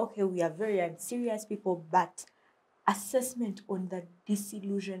would say, okay, we are very unserious people, but assessment on the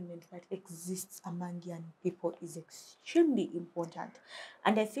disillusionment that exists among young people is extremely important.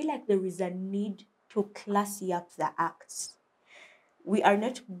 And I feel like there is a need to classy up the acts. We are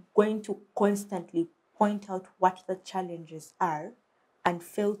not going to constantly point out what the challenges are and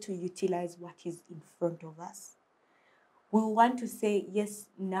fail to utilize what is in front of us. We want to say, yes,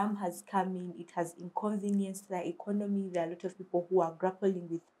 NAM has come in, it has inconvenienced the economy. There are a lot of people who are grappling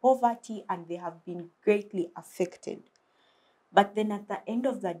with poverty and they have been greatly affected. But then at the end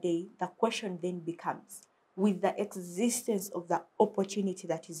of the day, the question then becomes, with the existence of the opportunity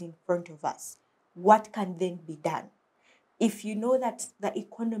that is in front of us, what can then be done? If you know that the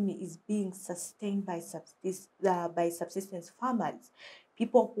economy is being sustained by subsistence farmers,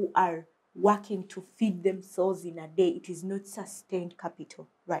 people who are working to feed themselves in a day, it is not sustained capital,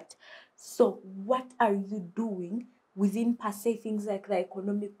 right? So what are you doing within per se things like the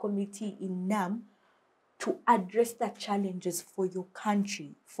economic committee in NAM to address the challenges for your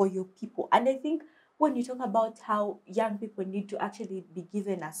country, for your people? And I think when you talk about how young people need to actually be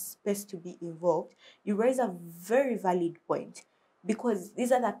given a space to be involved, you raise a very valid point, because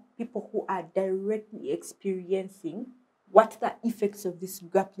these are the people who are directly experiencing what the effects of this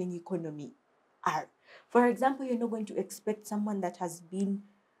grappling economy are. For example, you're not going to expect someone that has been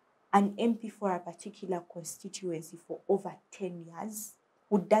an MP for a particular constituency for over 10 years,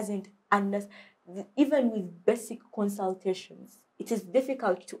 who doesn't understand, even with basic consultations, it is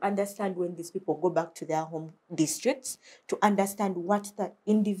difficult to understand when these people go back to their home districts to understand what the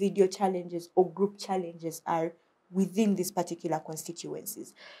individual challenges or group challenges are within these particular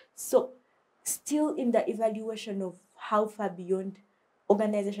constituencies. So still in the evaluation of how far beyond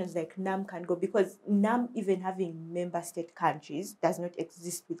organizations like NAM can go, because NAM, even having member state countries, does not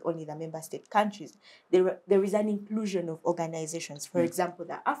exist with only the member state countries. There is an inclusion of organizations. For example,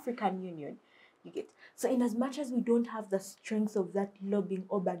 the African Union, you get. So in as much as we don't have the strength of that lobbying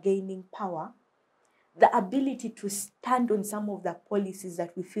or bargaining power, the ability to stand on some of the policies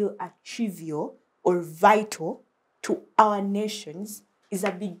that we feel are trivial or vital to our nations is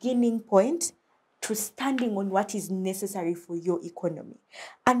a beginning point to standing on what is necessary for your economy.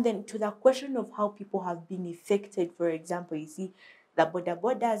 And then to the question of how people have been affected, for example, you see the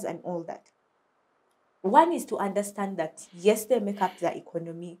borders and all that. one is to understand that, yes, they make up their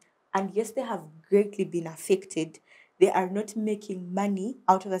economy, and yes, they have greatly been affected. They are not making money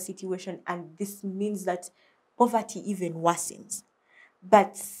out of the situation, and this means that poverty even worsens.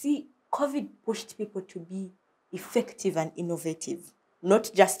 But see, COVID pushed people to be effective and innovative,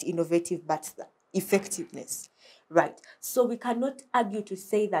 not just innovative, but the effectiveness, right? So we cannot argue to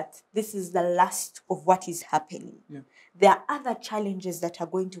say that this is the last of what is happening. Yeah. There are other challenges that are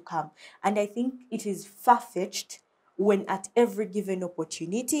going to come. And I think it is far-fetched when at every given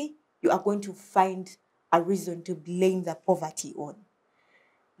opportunity, you are going to find a reason to blame the poverty on.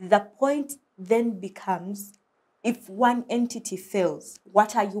 The point then becomes, if one entity fails,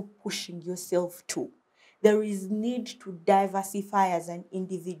 what are you pushing yourself to? There is need to diversify as an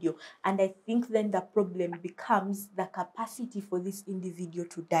individual. And I think then the problem becomes the capacity for this individual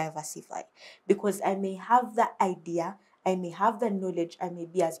to diversify. Because I may have the idea, I may have the knowledge, I may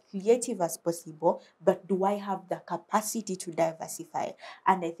be as creative as possible, but do I have the capacity to diversify?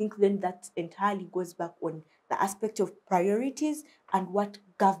 And I think then that entirely goes back on the aspect of priorities and what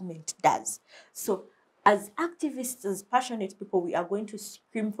government does. So as activists, as passionate people, we are going to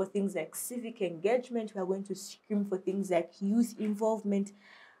scream for things like civic engagement, we are going to scream for things like youth involvement,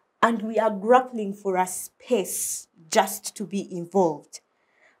 and we are grappling for a space just to be involved.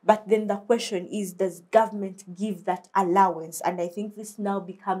 But then the question is, does government give that allowance? And I think this now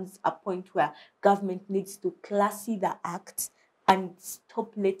becomes a point where government needs to classy the act and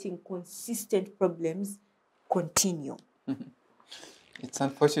stop letting consistent problems continue. It's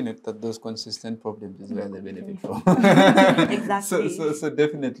unfortunate that those consistent problems is where they benefit from. Exactly. So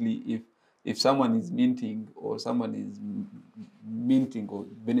definitely, if someone is minting or someone is minting or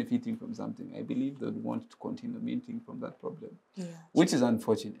benefiting from something, I believe they would want to continue minting from that problem, Yeah. which is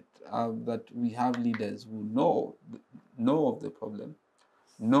unfortunate. That we have leaders who know of the problem,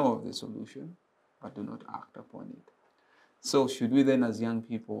 know of the solution, but do not act upon it. So should we then, as young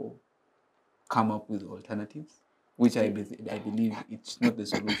people, come up with alternatives? Which I believe it's not the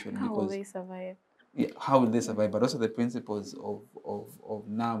solution, How will because they survive? yeah, how will they survive? But also the principles of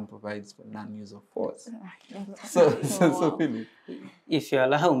NAM provides for non-use of force. So Philip. If you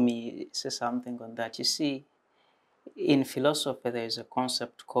allow me to say something on that, you see, in philosophy there is a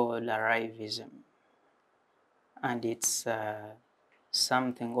concept called arrivism, and it's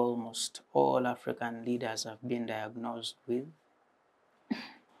something almost all African leaders have been diagnosed with.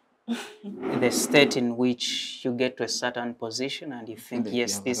 The state in which you get to a certain position and you think, like yes,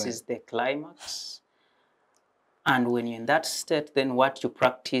 you have this arrived. is the climax. And when you're in that state, then what you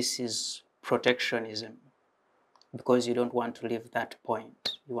practice is protectionism, because you don't want to leave that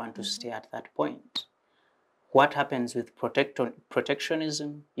point. You want to stay at that point. What happens with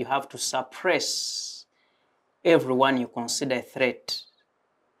protectionism? You have to suppress everyone you consider a threat.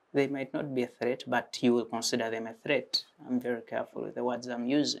 They might not be a threat, but you will consider them a threat. I'm very careful with the words I'm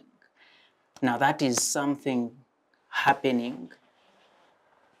using. Now, that is something happening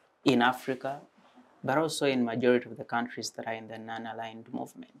in Africa, but also in majority of the countries that are in the non-aligned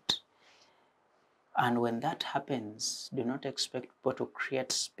movement. And when that happens, do not expect people to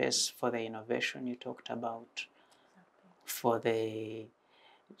create space for the innovation you talked about, to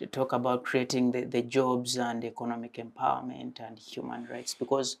talk about creating the jobs and economic empowerment and human rights,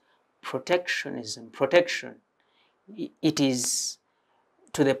 because protection, it is,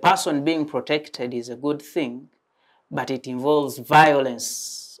 to the person being protected is a good thing, but it involves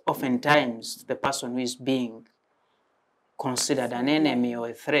violence, oftentimes, to the person who is being considered an enemy or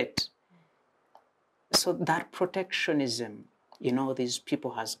a threat. So that protectionism, these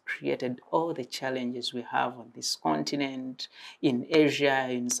people has created all the challenges we have on this continent, in Asia,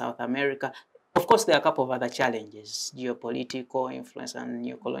 in South America. Of course, there are a couple of other challenges, geopolitical influence and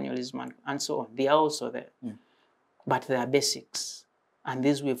neocolonialism and so on. They are also there. Yeah. But they are basics, and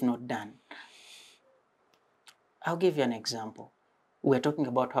these we've not done. I'll give you an example. We're talking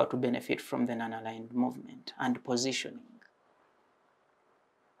about how to benefit from the non-aligned movement and positioning.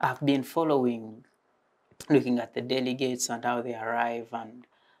 I've been looking at the delegates and how they arrive, and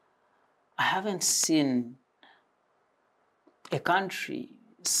I haven't seen a country,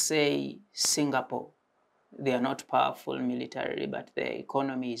 say Singapore. They are not powerful militarily, but their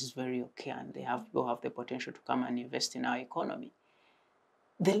economy is very okay, and they will have the potential to come and invest in our economy.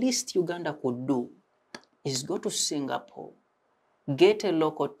 The least Uganda could do is go to Singapore, get a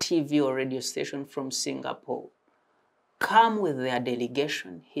local TV or radio station from Singapore, come with their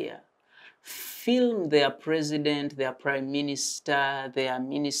delegation here, film their president, their prime minister, their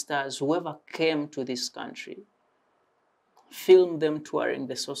ministers, whoever came to this country, film them touring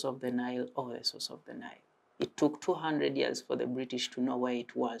the source of the Nile or the source of the Nile. It took 200 years for the British to know where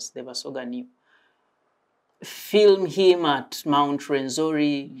it was. The Basoga knew. film him at Mount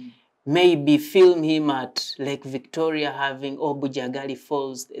Rwenzori, maybe film him at Lake Victoria having Obujagali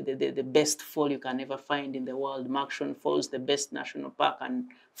Falls, the best fall you can ever find in the world, Makshon Falls, the best national park and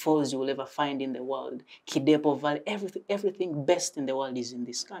falls you will ever find in the world, Kidepo Valley, everything best in the world is in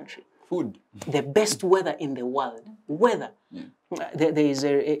this country. Food. The best weather in the world. Weather. Yeah. There is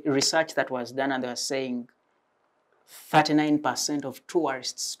a research that was done and they were saying 39% of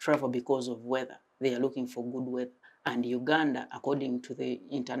tourists travel because of weather. They are looking for good weather. And Uganda, according to the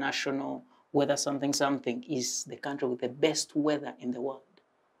international weather something, is the country with the best weather in the world.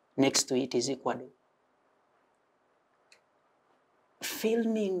 Next to it is Ecuador.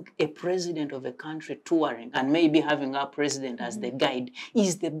 Filming a president of a country touring and maybe having our president as the guide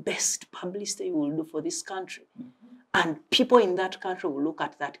is the best publicity you will do for this country. And people in that country will look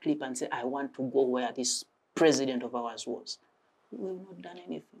at that clip and say, I want to go where this president of ours was. We've not done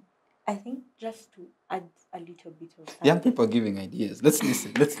anything. I think just to add a little bit of something. Young people are giving ideas. Let's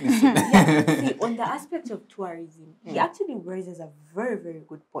listen. Yeah. See, on the aspect of tourism, he actually raises a very, very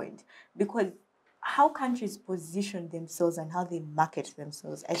good point, because how countries position themselves and how they market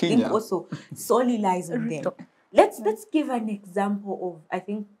themselves, I think also solely lies on them. Let's give an example of, I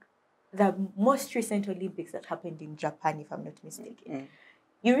think, the most recent Olympics that happened in Japan, if I'm not mistaken.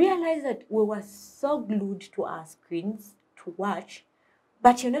 You realize that we were so glued to our screens to watch,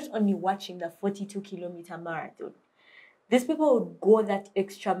 but you're not only watching the 42-kilometer marathon. These people would go that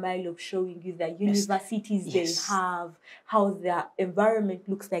extra mile of showing you the universities they have, how the environment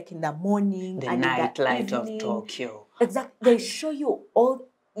looks like in the morning, the and nightlife of Tokyo. Exactly. They show you all.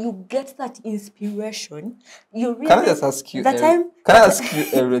 You get that inspiration. You realize Can I just ask you? Can I ask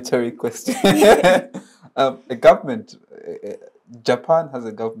you a rhetoric question? A government. Japan has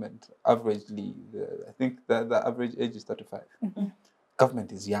a government. Averagely, I think the average age is 35.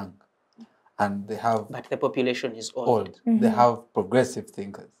 Government is young, and they have. But the population is old. They have progressive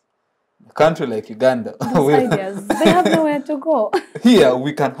thinkers. A country like Uganda, ideas, they have nowhere to go. Here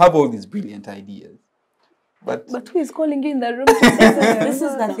we can have all these brilliant ideas, but who is calling you in the room to say this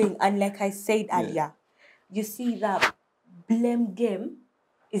is the thing, and like I said earlier, you see the blame game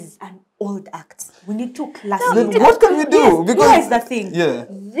is an old act. We need to classify. Then what can we do? Because here's the thing. Yeah.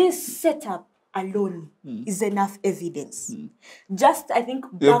 This setup alone is enough evidence. Just, I think,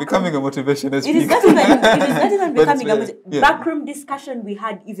 you're becoming a motivational speaker. It is not even becoming a backroom discussion we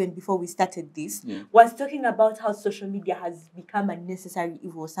had even before we started this was talking about how social media has become a necessary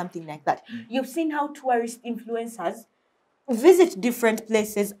evil or something like that. You've seen how tourist influencers visit different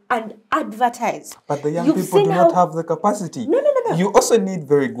places and advertise. But the young people do not have the capacity. No. You also need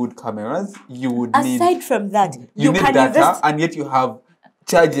very good cameras. You would need... Aside from that, you need data, and yet you have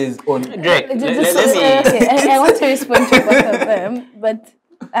charges on... Drake, I want to respond to both of them, but...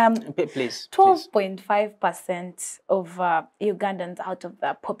 please. 12.5% of Ugandans out of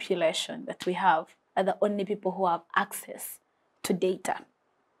the population that we have are the only people who have access to data.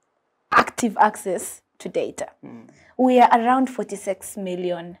 Active access to data. We are around 46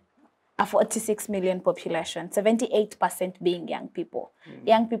 million population, 78% being young people.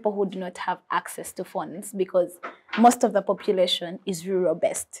 Young people who do not have access to phones because most of the population is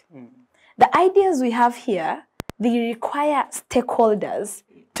rural-based. The ideas we have here, they require stakeholders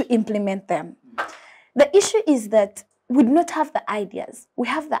to implement them. The issue is that we do not have the ideas. We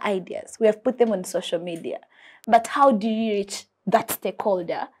have the ideas. We have put them on social media. But how do you reach that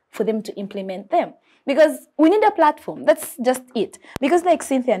stakeholder for them to implement them? Because we need a platform. That's just it. Because like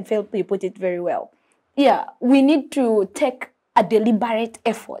Cynthia and Phillip, you put it very well. Yeah, we need to take a deliberate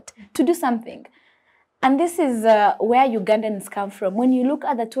effort to do something. And this is where Ugandans come from. When you look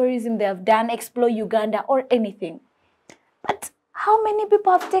at the tourism they have done, Explore Uganda or anything. But how many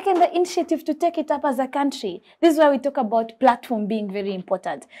people have taken the initiative to take it up as a country? This is why we talk about platform being very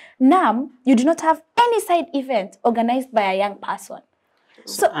important. Now, you do not have any side event organized by a young person.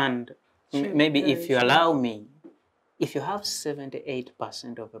 And maybe if you allow me, if you have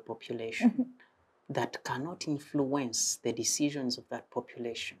 78% of the population that cannot influence the decisions of that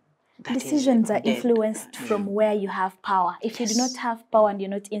population, decisions are influenced from where you have power. If you do not have power and you're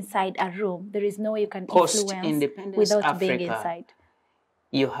not inside a room, there is no way you can influence without Africa, being inside.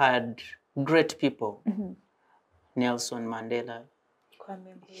 You had great people. Nelson Mandela.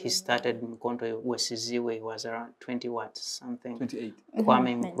 He started Mkonto Wesiziwe. He was around 28.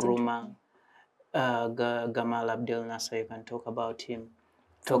 Kwame Nkrumah, Gamal Abdel Nasser. You can talk about him.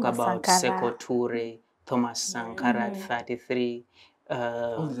 Talk about Seko Toure, Thomas Sankara at 33.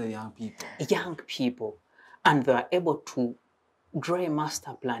 All these are young people. Young people. And they were able to draw a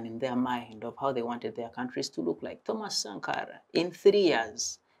master plan in their mind of how they wanted their countries to look like. Thomas Sankara, in 3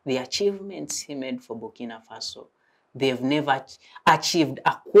 years, The achievements he made for Burkina Faso, they've never achieved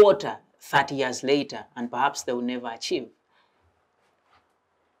a quarter 30 years later, and perhaps they will never achieve.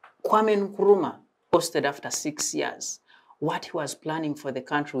 Kwame Nkrumah posted after 6 years. What he was planning for the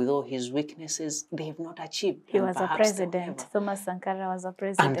country with all his weaknesses, they have not achieved. He was a president. Thomas Sankara was a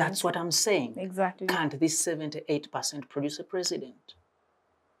president. And that's what I'm saying. Exactly. Can't this 78% produce a president?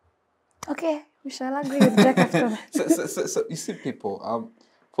 Okay, we shall agree with Jack after that. So you see, people,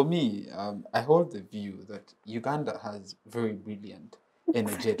 for me, I hold the view that Uganda has very brilliant,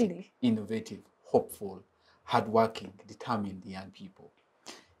 energetic, Exactly. innovative, hopeful, hardworking, determined young people.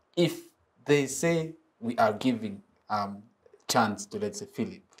 If they say we are giving chance to, let's say,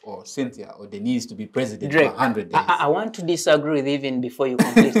 Philip or Cynthia or Denise to be president Drake, for 100 days. I want to disagree with even before you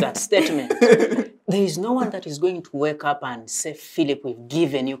complete that statement. There is no one that is going to wake up and say, Philip, we've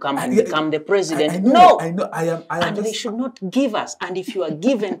given you, come and become the president. I know, no! I know, I am And just, they should not give us. And if you are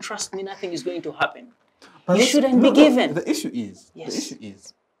given, trust me, nothing is going to happen. but You listen, shouldn't be given. The issue is, Yes. the issue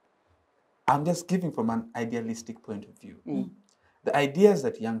is, I'm just giving from an idealistic point of view. The ideas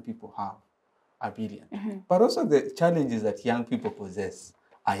that young people have are brilliant, but also the challenges that young people possess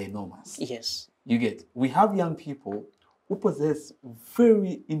are enormous. Yes. You get, we have young people who possess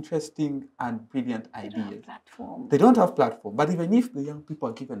very interesting and brilliant ideas. Platform. They don't have platform, but even if the young people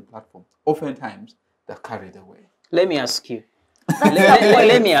are given platform, oftentimes they're carried away. Let me ask you.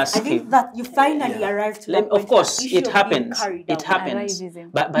 Let me ask I you. think that you finally arrived to that Of point, course, that issue it of being happens. carried It away. happens.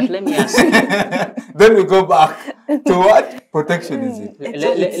 Arrivism. But let me ask you. Then we go back to what? Protectionism.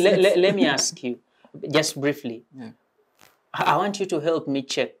 Let me ask you, just briefly. Yeah. I want you to help me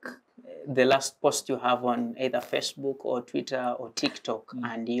check the last post you have on either Facebook or Twitter or TikTok,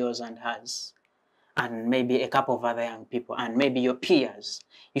 and yours and hers, and maybe a couple of other young people, and maybe your peers.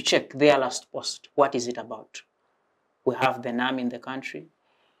 You check their last post. What is it about? We have the NAM in the country.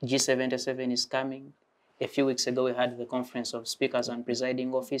 G77 is coming. A few weeks ago, we had the Conference of Speakers and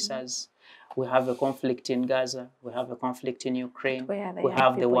Presiding Officers. We have a conflict in Gaza. We have a conflict in Ukraine. Where are the We young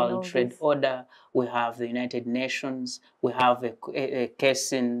have the people in all World Trade this? Order. We have the United Nations. We have a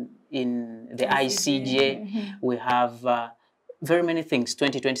case in the ICJ. We have very many things.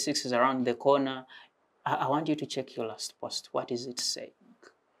 2026 is around the corner. I want you to check your last post. What is it saying?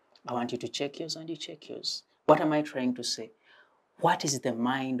 I want you to check yours and you check yours. What am I trying to say? What is the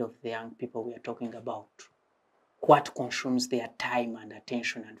mind of the young people we are talking about? What consumes their time and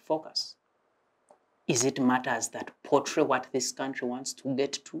attention and focus? Is it matters that portray what this country wants to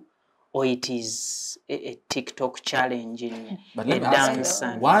get to? Or it is a TikTok challenge in But a let me ask dance? you,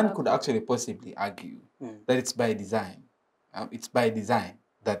 And one could actually possibly argue that it's by design. It's by design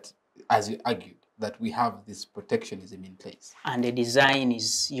that, as you argued, that we have this protectionism in place. And the design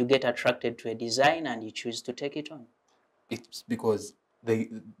is, you get attracted to a design and you choose to take it on. It's because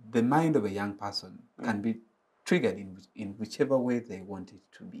the mind of a young person can be triggered in whichever way they want it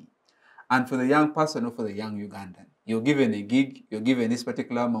to be. And for the young person or for the young Ugandan, you're given a gig, you're given this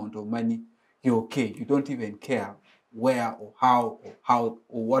particular amount of money, you're okay. You don't even care where or how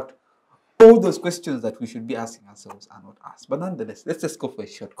or what. All those questions that we should be asking ourselves are not asked. But nonetheless, let's just go for a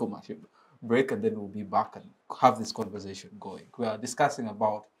short commercial break and then we'll be back and have this conversation going. We are discussing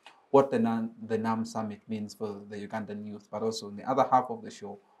about what the NAM Summit means for the Ugandan youth, but also in the other half of the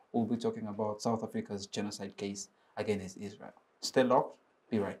show, we'll be talking about South Africa's genocide case against Israel. Stay locked,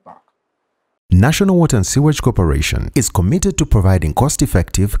 be right back. National Water and Sewage Corporation is committed to providing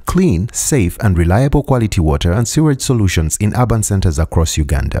cost-effective, clean, safe and reliable quality water and sewage solutions in urban centers across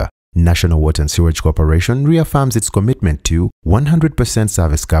Uganda. National Water and Sewage Corporation reaffirms its commitment to 100%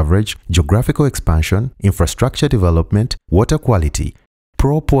 service coverage, geographical expansion, infrastructure development, water quality,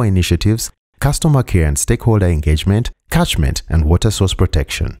 pro-poor initiatives, customer care and stakeholder engagement, catchment and water source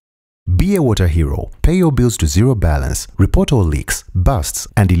protection. Be a water hero. Pay your bills to zero balance. Report all leaks, busts,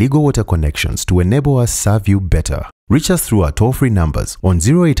 and illegal water connections to enable us serve you better. Reach us through our toll-free numbers on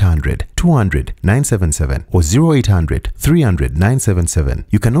 0800 200 977 or 0800 300 977.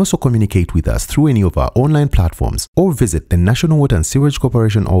 You can also communicate with us through any of our online platforms or visit the National Water and Sewage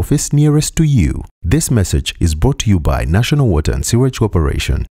Corporation office nearest to you. This message is brought to you by National Water and Sewage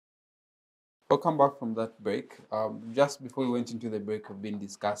Corporation. Welcome back from that break. Just before we went into the break, we've been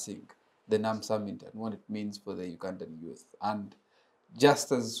discussing the NAM Summit and what it means for the Ugandan youth. And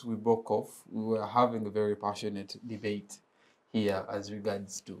just as we broke off, we were having a very passionate debate here as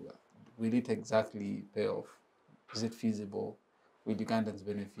regards to will it exactly pay off? Is it feasible? Will Ugandans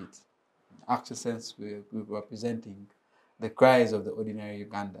benefit? In actual sense, we were presenting the cries of the ordinary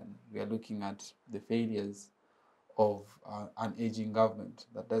Ugandan. We are looking at the failures of an aging government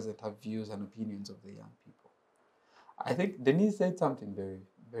that doesn't have views and opinions of the young people. I think Denise said something very,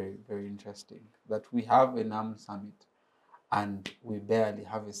 very, very interesting that we have a NAM summit and we barely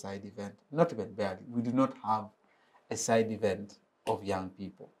have a side event. Not even barely, we do not have a side event of young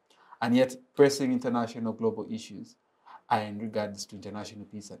people. And yet, pressing international global issues are in regards to international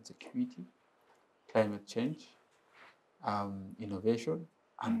peace and security, climate change, innovation,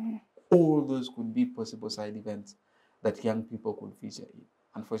 and all those could be possible side events that young people could feature in.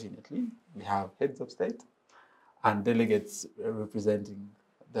 Unfortunately, we have heads of state and delegates representing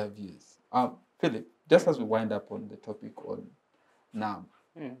their views. Philip, just as we wind up on the topic on NAM,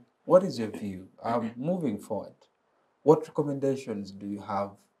 what is your view moving forward? What recommendations do you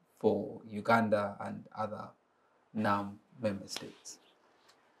have for Uganda and other NAM member states?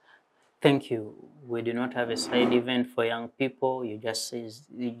 Thank you. We do not have a side event for young people.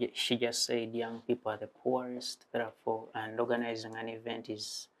 She just said young people are the poorest, therefore, and organizing an event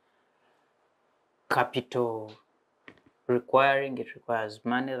is capital requiring. It requires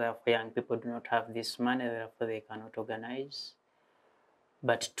money, therefore young people do not have this money, therefore they cannot organize.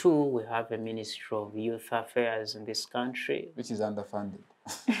 But two, we have a Ministry of Youth Affairs in this country, which is underfunded.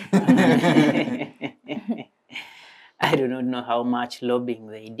 I do not know how much lobbying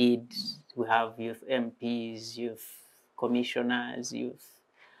they did. We have youth MPs, youth commissioners,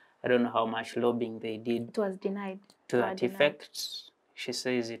 I don't know how much lobbying they did. It was denied. To that effect. She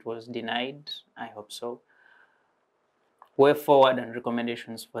says it was denied. I hope so. Way forward and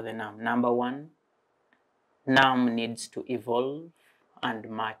recommendations for the NAM. Number one, NAM needs to evolve and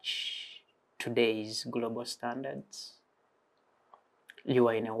match today's global standards. You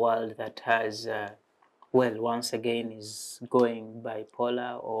are in a world that has, once again, is going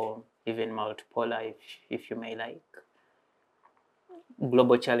bipolar or even multipolar, if you may like.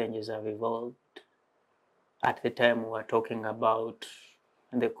 Global challenges have evolved. At the time, we were talking about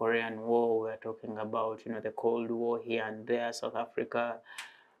the Korean War, we were talking about, the Cold War here and there, South Africa,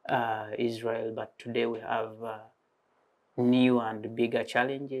 Israel, but today we have new and bigger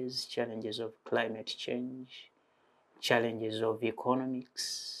challenges of climate change, challenges of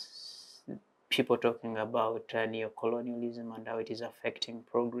economics, people talking about neocolonialism and how it is affecting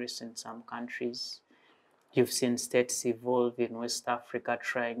progress in some countries. You've seen states evolve in West Africa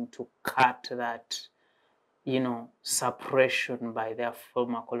trying to cut that, suppression by their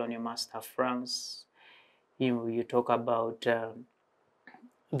former colonial master, France. You talk about the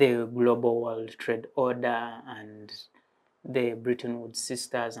global world trade order and the Bretton Woods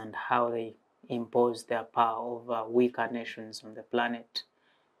sisters and how they impose their power over weaker nations on the planet.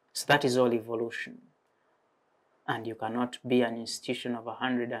 So that is all evolution. And you cannot be an institution of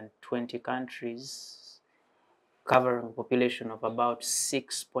 120 countries covering a population of about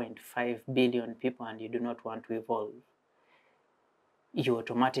 6.5 billion people and you do not want to evolve. You're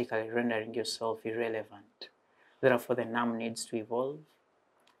automatically rendering yourself irrelevant. Therefore, the NAM needs to evolve.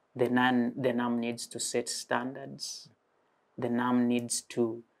 The NAM needs to set standards. The NAM needs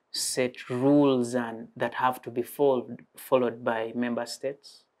to set rules and that have to be followed by member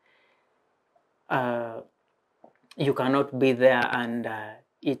states. You cannot be there and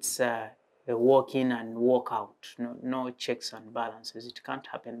it's a walk in and walk out. No checks and balances. It can't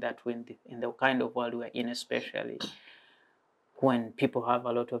happen that way in the kind of world we're in, especially when people have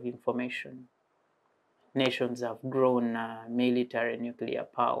a lot of information. Nations have grown military nuclear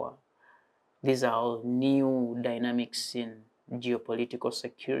power. These are all new dynamics in geopolitical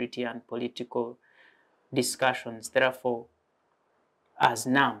security and political discussions. Therefore, as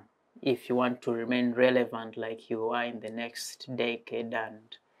now, if you want to remain relevant like you are in the next decade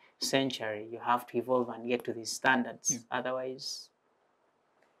and century, you have to evolve and get to these standards. Otherwise,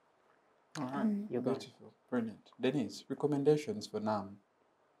 you're beautiful, brilliant. Denise, recommendations for NAM?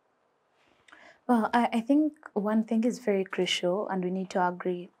 Well, I think one thing is very crucial and we need to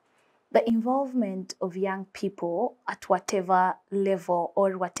agree. The involvement of young people at whatever level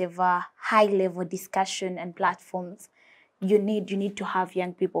or whatever high-level discussion and platforms you need to have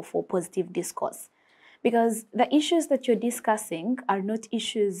young people for positive discourse. Because the issues that you're discussing are not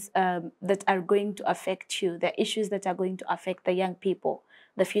issues that are going to affect you. They're issues that are going to affect the young people,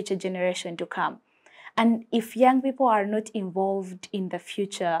 the future generation to come. And if young people are not involved in the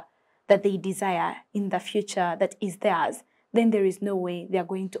future that they desire, in the future that is theirs, then there is no way they're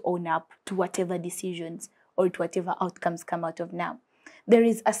going to own up to whatever decisions or to whatever outcomes come out of NAM. There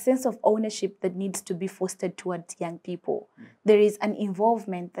is a sense of ownership that needs to be fostered towards young people. There is an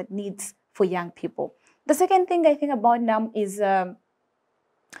involvement that needs for young people. The second thing I think about NAM is, as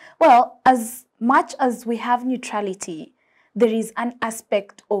much as we have neutrality, there is an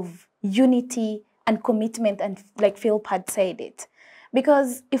aspect of unity and commitment, and like Philip had said it.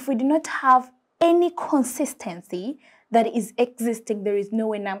 Because if we do not have any consistency, that is existing, there is no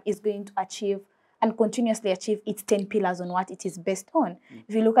way NAM is going to achieve and continuously achieve its 10 pillars on what it is based on.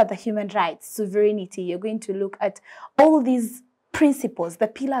 If you look at the human rights, sovereignty, you're going to look at all these principles, the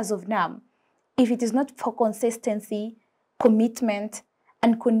pillars of NAM. If it is not for consistency, commitment,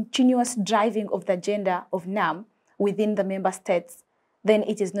 and continuous driving of the agenda of NAM within the member states, then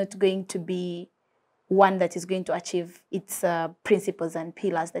it is not going to be one that is going to achieve its principles and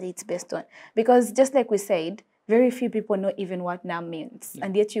pillars that it's based on. Because just like we said, very few people know even what NAM means.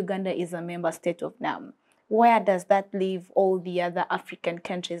 And yet Uganda is a member state of NAM. Where does that leave all the other African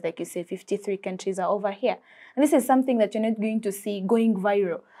countries? Like you say, 53 countries are over here. And this is something that you're not going to see going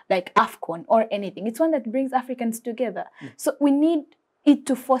viral, like AFCON or anything. It's one that brings Africans together. So we need it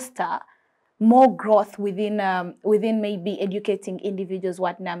to foster more growth within maybe educating individuals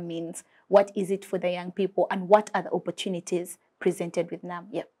what NAM means, what is it for the young people, and what are the opportunities presented with NAM.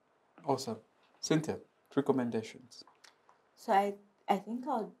 Yeah. Awesome. Cynthia, recommendations. So I think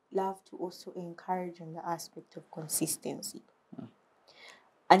I would love to also encourage on the aspect of consistency.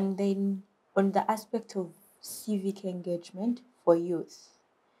 And then on the aspect of civic engagement for youth.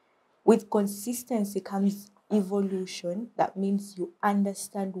 With consistency comes evolution. That means you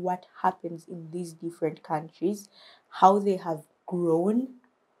understand what happens in these different countries, how they have grown,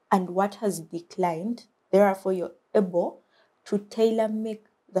 and what has declined. Therefore, you're able to tailor-make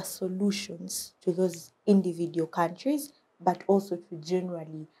the solutions to those individual countries, but also to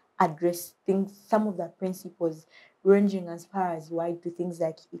generally address things, some of the principles ranging as far as wide to things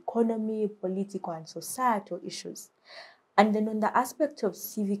like economy, political, and societal issues. And then on the aspect of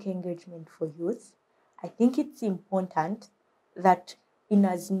civic engagement for youth, I think it's important that in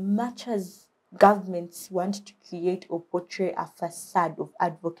as much as governments want to create or portray a facade of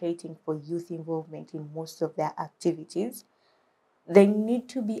advocating for youth involvement in most of their activities, they need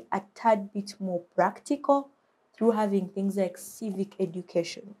to be a tad bit more practical through having things like civic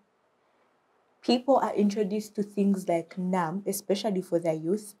education. People are introduced to things like NAM, especially for their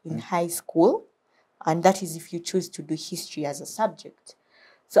youth, in high school, and that is if you choose to do history as a subject.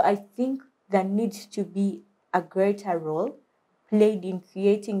 So I think there needs to be a greater role played in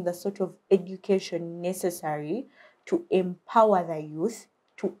creating the sort of education necessary to empower the youth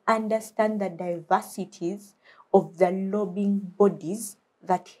to understand the diversities of the lobbying bodies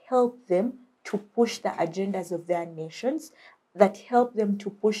that help them to push the agendas of their nations, that help them to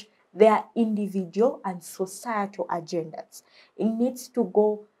push their individual and societal agendas. It needs to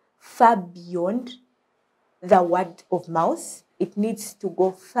go far beyond the word of mouth. It needs to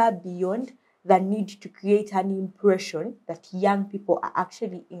go far beyond the need to create an impression that young people are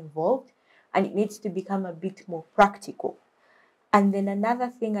actually involved, and it needs to become a bit more practical. And then another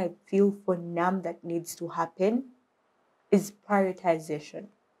thing I feel for NAM that needs to happen is prioritization.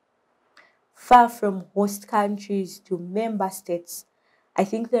 Far from host countries to member states, I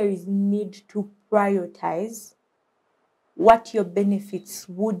think there is need to prioritize what your benefits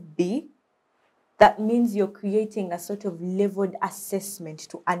would be. That means you're creating a sort of leveled assessment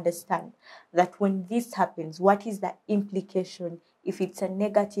to understand that when this happens, what is the implication? If it's a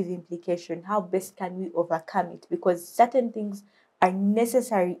negative implication, how best can we overcome it? Because certain things are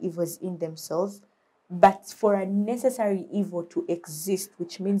necessary evils in themselves, but for a necessary evil to exist,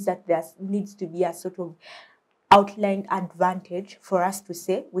 which means that there needs to be a sort of outlined advantage for us to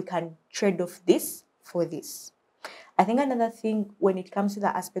say we can trade off this for this. I think another thing when it comes to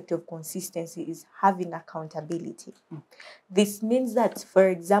the aspect of consistency is having accountability. This means that, for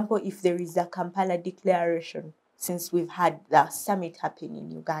example, if there is a Kampala declaration, since we've had the summit happen in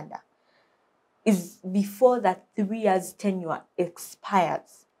Uganda, is before that 3 years tenure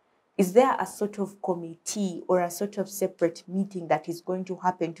expires, is there a sort of committee or a sort of separate meeting that is going to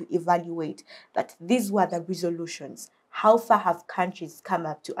happen to evaluate that these were the resolutions? How far have countries come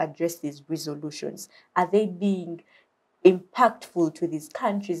up to address these resolutions? Are they being impactful to these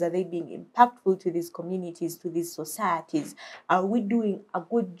countries? Are they being impactful to these communities, to these societies? Are we doing a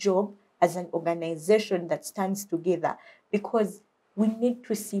good job as an organization that stands together? Because we need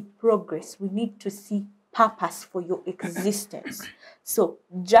to see progress. We need to see purpose for your existence. So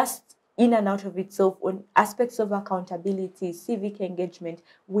just in and out of itself, on aspects of accountability, civic engagement,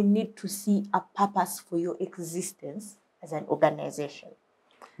 we need to see a purpose for your existence as an organization.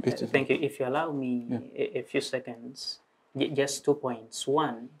 Thank you. If you allow me a few seconds, just 2 points.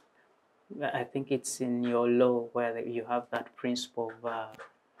 One, I think it's in your law where you have that principle of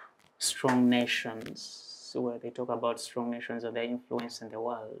strong nations, where they talk about strong nations and their influence in the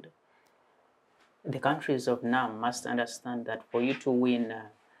world. The countries of NAM must understand that for you to win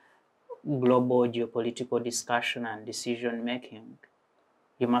global geopolitical discussion and decision making,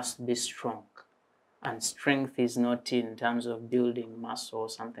 you must be strong. And strength is not in terms of building muscle or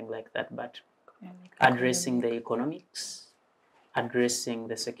something like that, but addressing the economics, addressing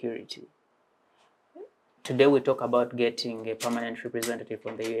the security. Today we talk about getting a permanent representative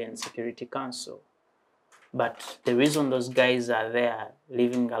from the UN Security Council. But the reason those guys are there,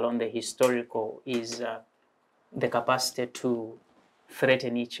 living along the historical, is the capacity to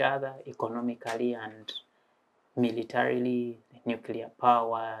threaten each other economically and militarily, nuclear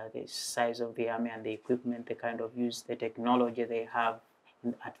power, the size of the army and the equipment they kind of use, the technology they have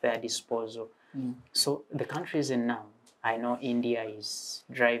at their disposal. So the country is in now. I know India is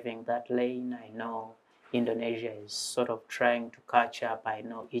driving that lane. I know Indonesia is sort of trying to catch up. I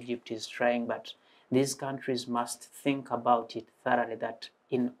know Egypt is trying, but these countries must think about it thoroughly, that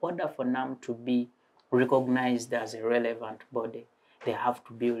in order for NAM to be recognized as a relevant body, they have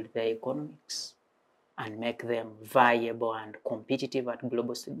to build their economics and make them viable and competitive at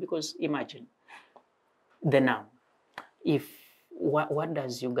global stage. Because imagine, the NAM, if what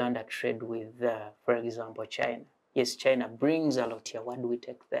does Uganda trade with, for example, China? Yes, China brings a lot here. What do we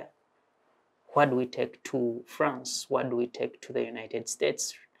take there? What do we take to France? What do we take to the United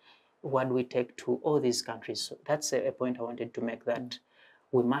States? What do we take to all these countries? So that's a point I wanted to make, that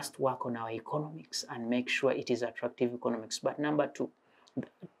we must work on our economics and make sure it is attractive economics. But number two,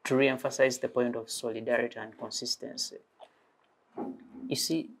 to re-emphasize the point of solidarity and consistency. You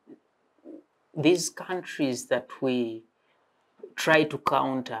see, these countries that we try to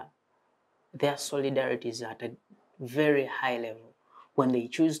counter, their solidarity is at a very high level. When they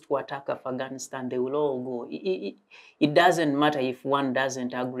choose to attack Afghanistan, they will all go. It doesn't matter if one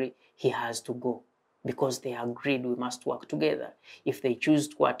doesn't agree, he has to go, because they agreed we must work together. If they choose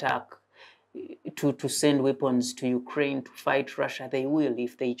to attack, to send weapons to Ukraine to fight Russia, they will.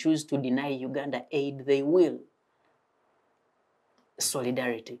 If they choose to deny Uganda aid, they will.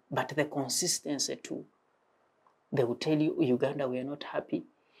 Solidarity, but the consistency too. They will tell you, Uganda, we are not happy,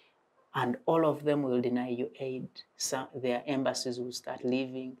 and all of them will deny you aid. Their embassies will start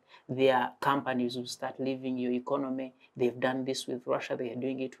leaving, their companies will start leaving your economy. They've done this with Russia, they are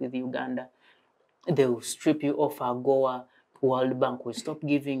doing it with Uganda. They will strip you off AGOA. World Bank will stop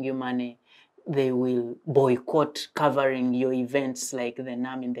giving you money. They will boycott covering your events, like the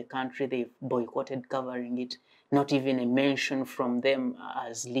NAM in the country. They've boycotted covering it. Not even a mention from them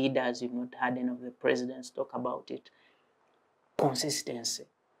as leaders. You've not heard any of the presidents talk about it. Consistency.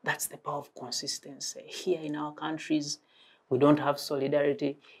 That's the power of consistency. Here in our countries, we don't have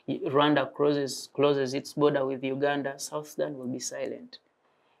solidarity. Rwanda closes its border with Uganda. South Sudan will be silent.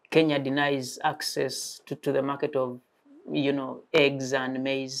 Kenya denies access to the market of, eggs and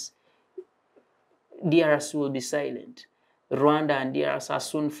maize. DRC will be silent. Rwanda and DRC are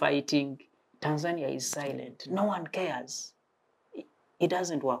soon fighting. Tanzania is silent. No one cares. It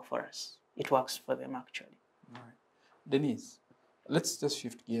doesn't work for us. It works for them, actually. All right. Denise, let's just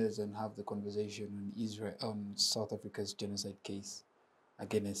shift gears and have the conversation on Israel, South Africa's genocide case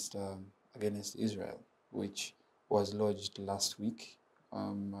against Israel, which was lodged last week,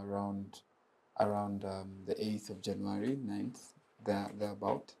 around the 8th of January, 9th,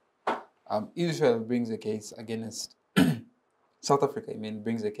 thereabout. Israel brings a case against South Africa,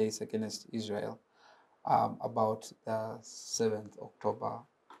 brings a case against Israel about the 7th October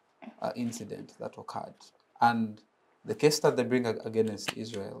incident that occurred. And the case that they bring against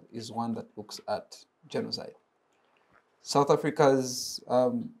Israel is one that looks at genocide. South Africa's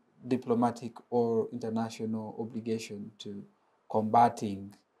diplomatic or international obligation to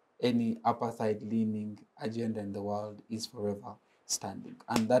combating any apartheid-leaning agenda in the world is forever standing,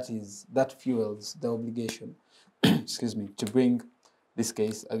 and that fuels the obligation, excuse me, to bring this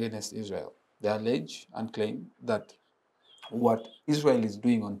case against Israel. They allege and claim that what Israel is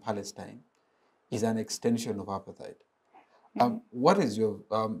doing on Palestine is an extension of apartheid. What is your?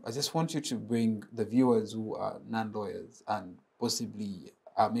 I just want you to bring the viewers who are non-lawyers and possibly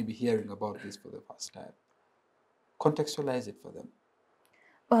maybe hearing about this for the first time, contextualize it for them.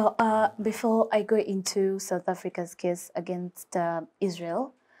 Well, before I go into South Africa's case against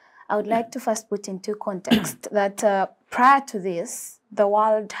Israel, I would like to first put into context that prior to this, the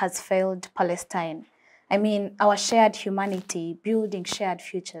world has failed Palestine. Our shared humanity, building shared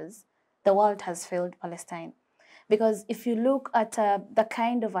futures, the world has failed Palestine. Because if you look at the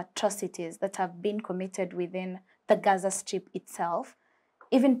kind of atrocities that have been committed within the Gaza Strip itself,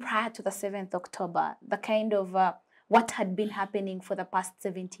 even prior to the 7th October, the kind of what had been happening for the past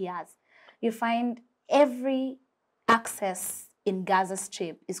 70 years, you find every access in Gaza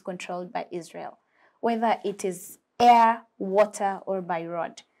Strip is controlled by Israel, whether it is air, water, or by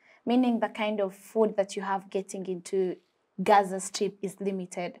road, meaning the kind of food that you have getting into Gaza Strip is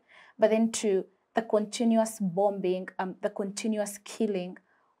limited. But then to the continuous bombing, the continuous killing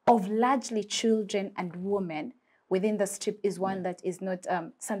of largely children and women within the strip is one that is not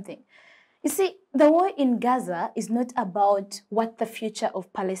something. You see, the war in Gaza is not about what the future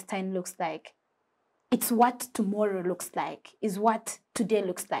of Palestine looks like. It's what tomorrow looks like, is what today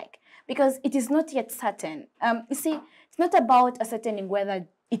looks like, because it is not yet certain. You see, it's not about ascertaining whether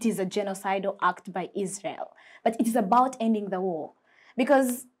it is a genocidal act by Israel, but it is about ending the war.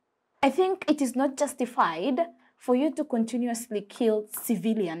 Because I think it is not justified for you to continuously kill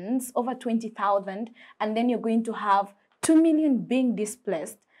civilians, over 20,000, and then you're going to have 2 million being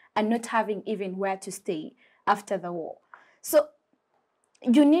displaced and not having even where to stay after the war. So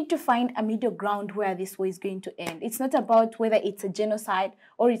you need to find a middle ground where this war is going to end. It's not about whether it's a genocide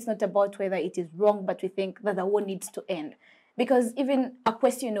or it's not about whether it is wrong, but we think that the war needs to end. Because even a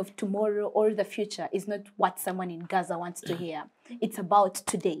question of tomorrow or the future is not what someone in Gaza wants to hear. It's about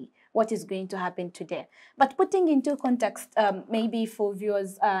today, what is going to happen today. But putting into context, maybe for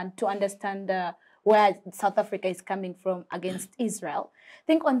viewers to understand where South Africa is coming from against Israel. I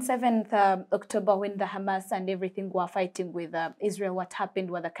think on 7th October, when the Hamas and everything were fighting with Israel, what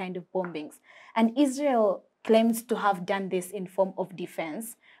happened were the kind of bombings. And Israel claims to have done this in form of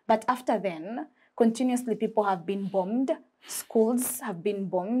defense. But after then, continuously people have been bombed, schools have been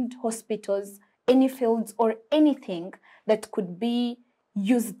bombed, hospitals, any fields or anything that could be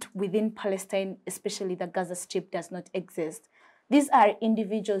used within Palestine, especially the Gaza Strip, does not exist. These are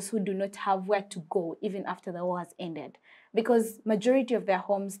individuals who do not have where to go even after the war has ended, because majority of their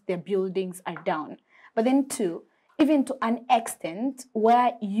homes, their buildings are down. But then too, even to an extent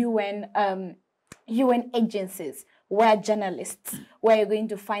where UN agencies, where journalists, where you're going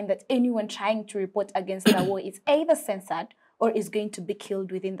to find that anyone trying to report against the war is either censored or is going to be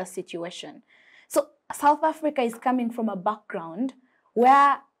killed within the situation. So South Africa is coming from a background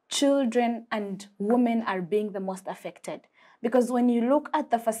where children and women are being the most affected. Because when you look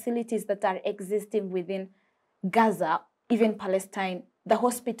at the facilities that are existing within Gaza, even Palestine, the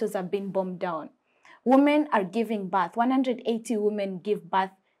hospitals have been bombed down. Women are giving birth. 180 women give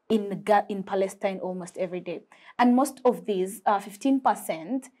birth in Palestine almost every day. And most of these,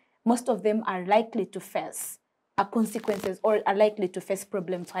 15%, most of them are likely to face consequences or are likely to face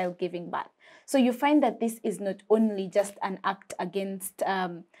problems while giving birth. So you find that this is not only just an act against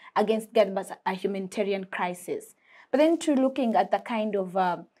Gaza, but a humanitarian crisis. But then to looking at the kind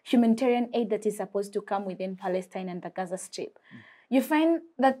of humanitarian aid that is supposed to come within Palestine and the Gaza Strip, you find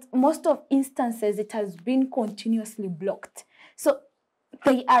that most of instances it has been continuously blocked. So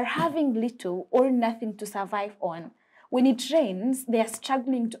they are having little or nothing to survive on. When it rains, they are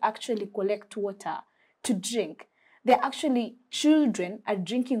struggling to actually collect water to drink. Children are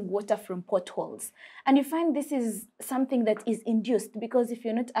drinking water from potholes. And you find this is something that is induced because if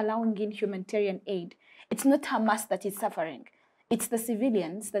you're not allowing in humanitarian aid, it's not Hamas that is suffering. It's the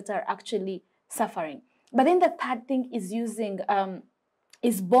civilians that are actually suffering. But then the third thing is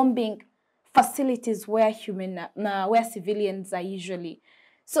is bombing facilities where civilians are usually.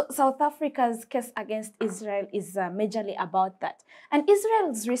 So South Africa's case against Israel is majorly about that. And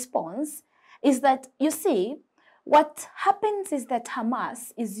Israel's response is that, you see, what happens is that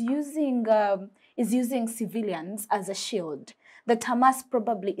Hamas is using civilians as a shield. That Hamas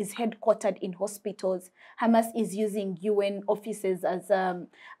probably is headquartered in hospitals. Hamas is using UN offices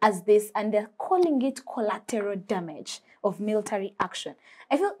as this, and they're calling it collateral damage of military action.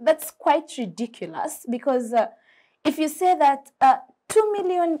 I feel that's quite ridiculous because if you say that 2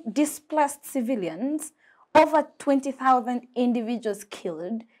 million displaced civilians, over 20,000 individuals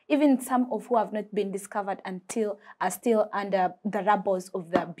killed, even some of who have not been discovered until are still under the rubbles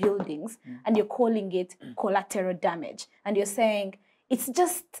of the buildings, and you're calling it collateral damage. And you're saying it's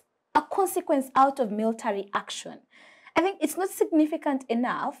just a consequence out of military action. I think it's not significant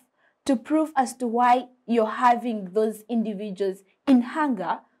enough to prove as to why you're having those individuals in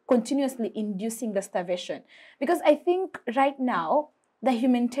hunger, continuously inducing the starvation. Because I think right now, the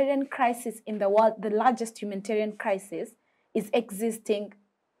humanitarian crisis in the world, the largest humanitarian crisis, is existing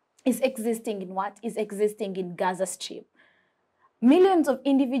in what? Is existing in Gaza Strip. Millions of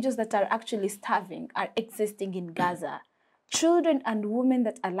individuals that are actually starving are existing in Gaza. Children and women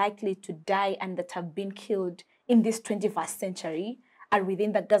that are likely to die and that have been killed in this 21st century are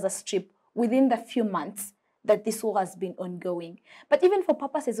within the Gaza Strip within the few months that this war has been ongoing. But even for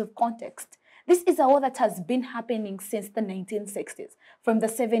purposes of context, this is a war that has been happening since the 1960s. From the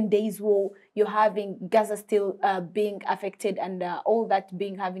 7 Days War, you're having Gaza still being affected and all that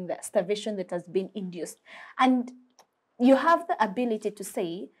having the starvation that has been induced. And you have the ability to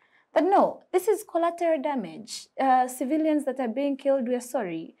say That no, this is collateral damage. Civilians that are being killed, we're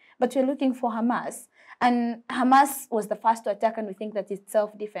sorry, but we're looking for Hamas. And Hamas was the first to attack, and we think that it's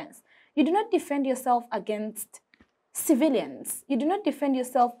self-defense. You do not defend yourself against civilians. You do not defend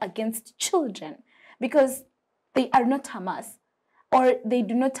yourself against children because they are not Hamas, or they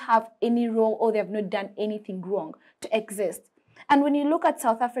do not have any role, or they have not done anything wrong to exist. And when you look at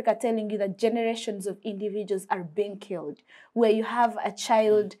South Africa telling you that generations of individuals are being killed, where you have a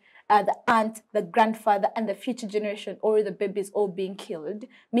child, the aunt, the grandfather, and the future generation, or the babies all being killed,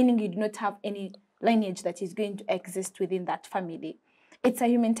 meaning you do not have any lineage that is going to exist within that family. It's a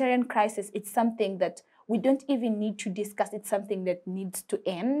humanitarian crisis. It's something that we don't even need to discuss. It's something that needs to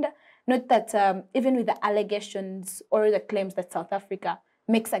end. Not that even with the allegations or the claims that South Africa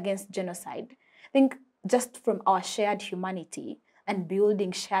makes against genocide, I think just from our shared humanity and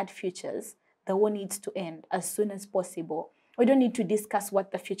building shared futures, the war needs to end as soon as possible. We don't need to discuss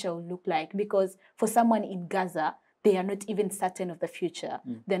what the future will look like, because for someone in Gaza, they are not even certain of the future.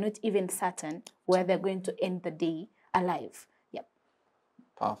 They're not even certain where they're going to end the day alive. Yep.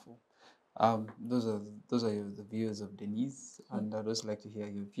 Powerful. Those are the views of Denise, and I'd also like to hear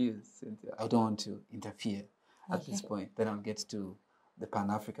your views, Cynthia. I don't want to interfere at this point. Then I'll get to the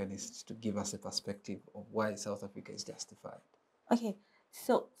Pan-Africanists to give us a perspective of why South Africa is justified. Okay,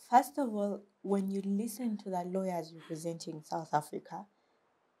 so first of all, when you listen to the lawyers representing South Africa,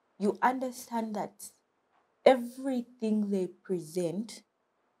 you understand that everything they present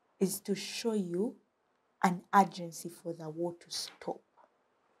is to show you an urgency for the war to stop.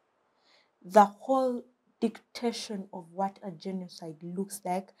 The whole dictation of what a genocide looks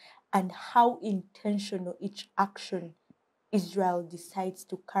like and how intentional each action Israel decides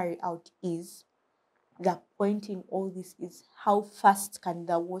to carry out is, the point in all this is how fast can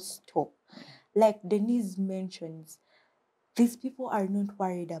the war stop. Like Denise mentions, these people are not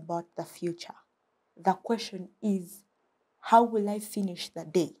worried about the future. The question is, how will I finish the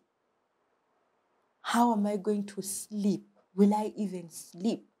day? How am I going to sleep? Will I even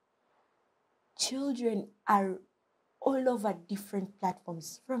sleep? Children are all over different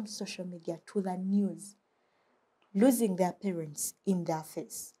platforms, from social media to the news, losing their parents in their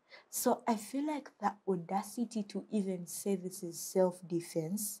face. So I feel like the audacity to even say this is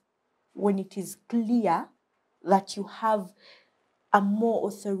self-defense, when it is clear that you have a more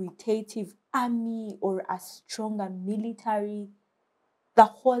authoritative army or a stronger military, the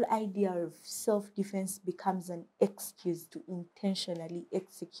whole idea of self-defense becomes an excuse to intentionally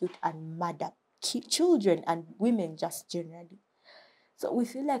execute and murder children and women just generally. So we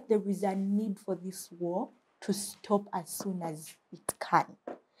feel like there is a need for this war to stop as soon as it can,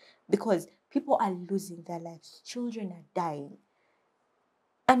 because people are losing their lives, children are dying.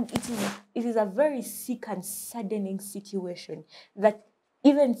 And it is a very sick and saddening situation that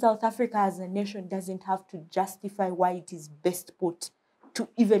even South Africa as a nation doesn't have to justify why it is best put to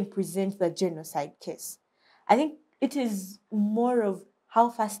even present the genocide case. I think it is more of how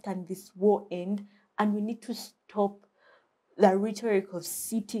fast can this war end, and we need to stop the rhetoric of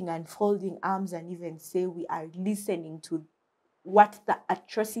sitting and folding arms and even say we are listening to what the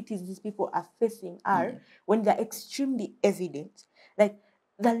atrocities these people are facing are, when they're extremely evident. Like,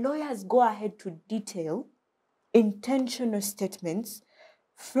 the lawyers go ahead to detail intentional statements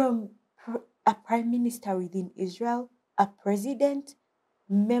from a prime minister within Israel, a president,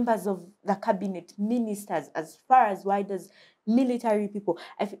 members of the cabinet, ministers, as far as wide as military people.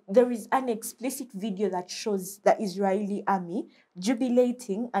 There is an explicit video that shows the Israeli army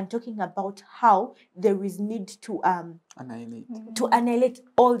jubilating and talking about how there is need to annihilate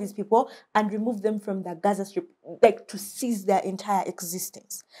all these people and remove them from the Gaza Strip, like to seize their entire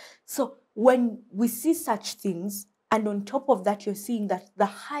existence. So when we see such things, and on top of that, you're seeing that the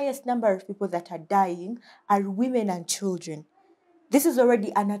highest number of people that are dying are women and children. This is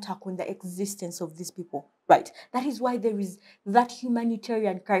already an attack on the existence of these people, right? That is why there is that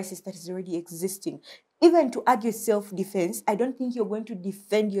humanitarian crisis that is already existing. Even to argue self-defense, I don't think you're going to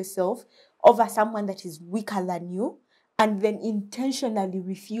defend yourself over someone that is weaker than you and then intentionally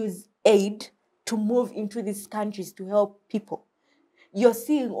refuse aid to move into these countries to help people. You're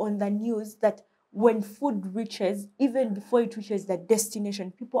seeing on the news that when food reaches, even before it reaches the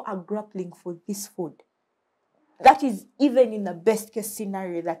destination, people are grappling for this food. That is even in the best case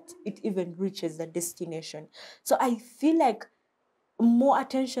scenario that it even reaches the destination. So I feel like more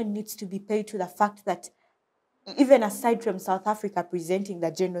attention needs to be paid to the fact that even aside from South Africa presenting the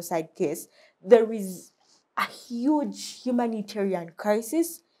genocide case, there is a huge humanitarian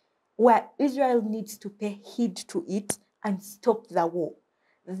crisis where Israel needs to pay heed to it and stop the war.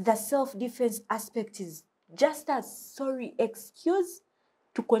 The self-defense aspect is just a sorry excuse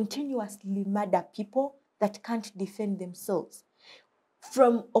to continuously murder people that can't defend themselves.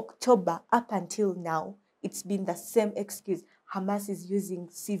 From October up until now, it's been the same excuse. Hamas is using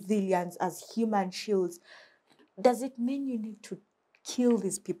civilians as human shields. Does it mean you need to kill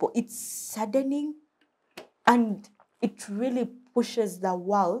these people? It's saddening, and it really pushes the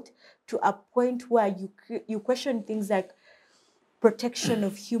world to a point where you question things like protection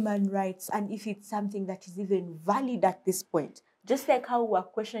of human rights and if it's something that is even valid at this point. Just like how we're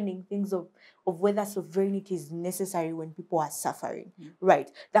questioning things of whether sovereignty is necessary when people are suffering,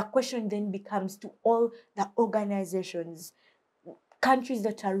 right? The question then becomes to all the organizations, countries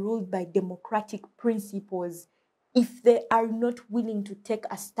that are ruled by democratic principles, if they are not willing to take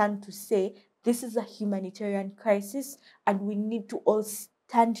a stand to say, this is a humanitarian crisis and we need to all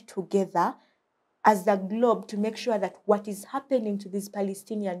stand together as the globe to make sure that what is happening to these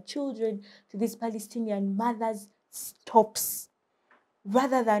Palestinian children, to these Palestinian mothers, stops,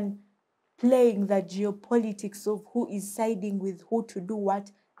 rather than playing the geopolitics of who is siding with who to do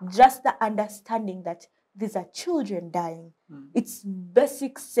what, just the understanding that these are children dying. It's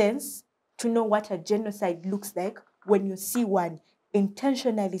basic sense to know what a genocide looks like when you see one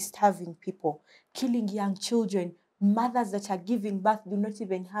intentionally starving people, killing young children, mothers that are giving birth do not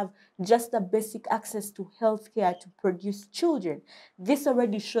even have just the basic access to healthcare to produce children. This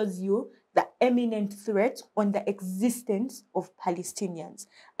already shows you the imminent threat on the existence of Palestinians.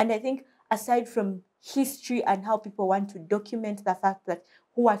 And I think aside from history and how people want to document the fact that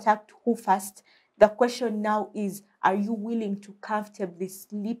who attacked who first, the question now is, are you willing to comfortably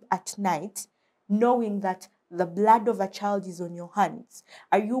sleep at night knowing that the blood of a child is on your hands?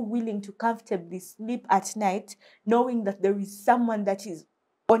 Are you willing to comfortably sleep at night knowing that there is someone that is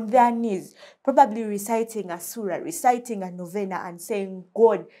on their knees, probably reciting a surah, reciting a novena and saying,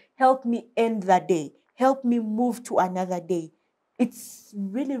 God, help me end the day. Help me move to another day. It's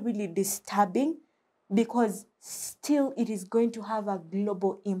really, really disturbing because still it is going to have a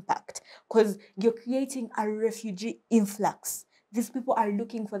global impact because you're creating a refugee influx. These people are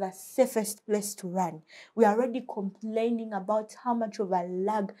looking for the safest place to run. We are already complaining about how much of a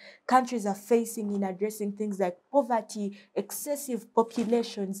lag countries are facing in addressing things like poverty, excessive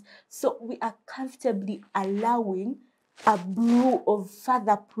populations. So we are comfortably allowing a brew of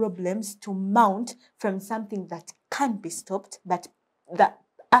further problems to mount from something that can't be stopped, but the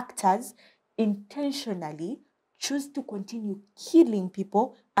actors intentionally choose to continue killing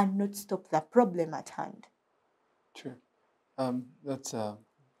people and not stop the problem at hand. True. That's I've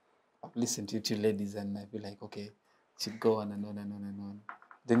listened to you two ladies and I feel like, okay, should go on and on and on and on.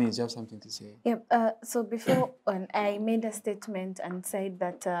 Denise, you have something to say? Yeah. So before I made a statement and said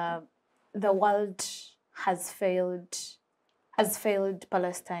that the world has failed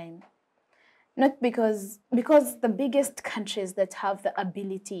Palestine, not because the biggest countries that have the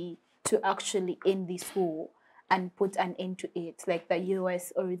ability to actually end this war and put an end to it, like the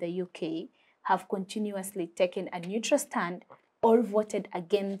US or the UK, have continuously taken a neutral stand or voted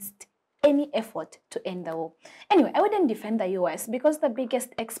against any effort to end the war. Anyway, I wouldn't defend the US because the biggest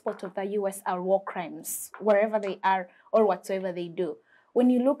export of the US are war crimes, wherever they are or whatsoever they do. When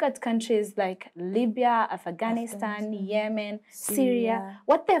you look at countries like Libya, Afghanistan, Yemen, Syria,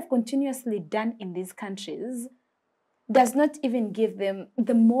 what they have continuously done in these countries does not even give them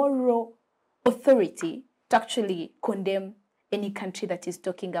the moral authority to actually condemn any country that is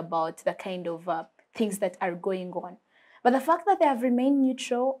talking about the kind of things that are going on. But the fact that they have remained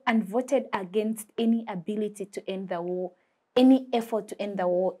neutral and voted against any ability to end the war, any effort to end the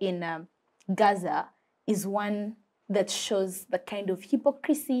war in Gaza, is one that shows the kind of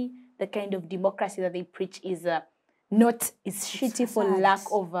hypocrisy, the kind of democracy that they preach is shitty for lack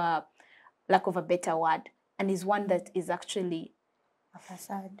of a better word, and is one that is actually A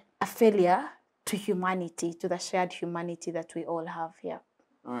facade. A failure to humanity, to the shared humanity that we all have here.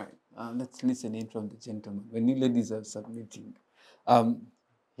 All right, let's listen in from the gentleman. When you ladies are submitting,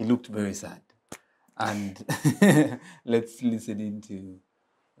 he looked very sad. And let's listen into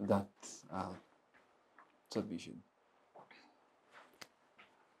that submission.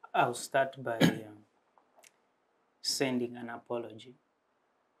 I'll start by sending an apology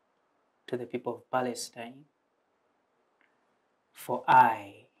to the people of Palestine for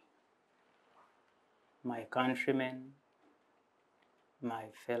my countrymen, my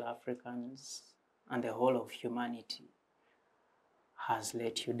fellow Africans, and the whole of humanity has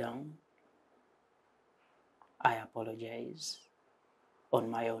let you down. I apologize on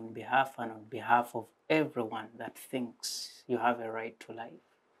my own behalf and on behalf of everyone that thinks you have a right to life.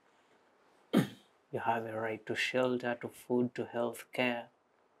 You have a right to shelter, to food, to health care,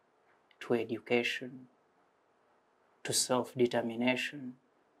 to education. to self-determination,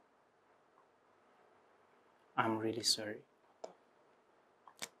 I'm really sorry.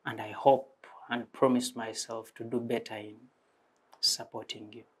 And I hope and promise myself to do better in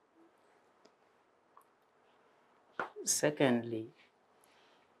supporting you. Secondly,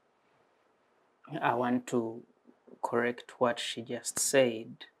 I want to correct what she just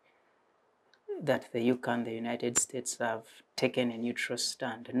said, that the UK and the United States have taken a neutral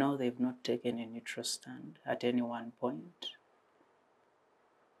stand. No, they've not taken a neutral stand at any one point.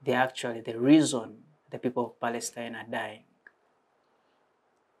 They're actually the reason the people of Palestine are dying.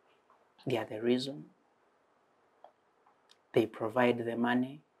 They are the reason. They provide the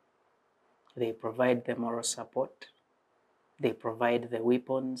money. They provide the moral support. They provide the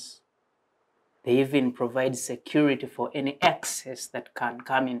weapons. They even provide security for any access that can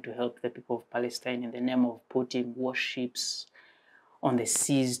come in to help the people of Palestine in the name of putting warships on the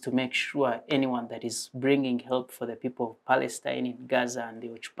seas to make sure anyone that is bringing help for the people of Palestine in Gaza and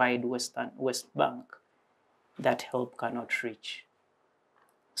the occupied West Bank, that help cannot reach.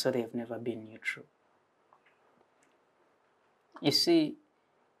 So they've never been neutral. You see,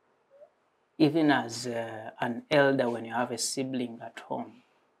 even as an elder, when you have a sibling at home,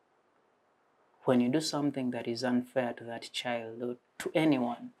 when you do something that is unfair to that child or to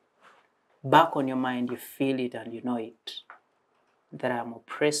anyone, back on your mind you feel it and you know it, that I'm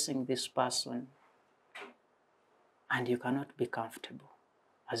oppressing this person, and you cannot be comfortable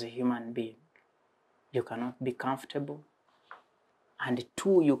as a human being. You cannot be comfortable, and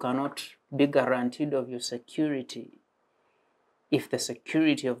two, you cannot be guaranteed of your security if the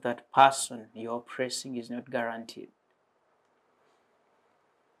security of that person you're oppressing is not guaranteed.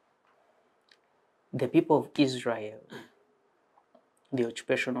 The people of Israel, the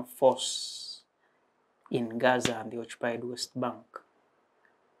occupational force in Gaza and the occupied West Bank,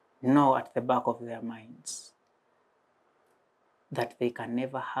 know at the back of their minds that they can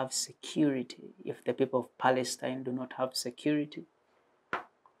never have security if the people of Palestine do not have security,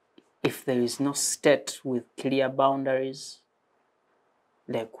 if there is no state with clear boundaries.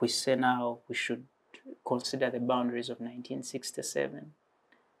 Like we say now, we should consider the boundaries of 1967.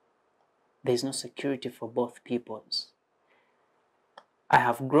 There is no security for both peoples. I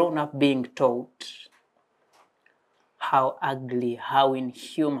have grown up being taught how ugly, how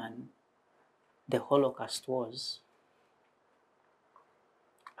inhuman the Holocaust was,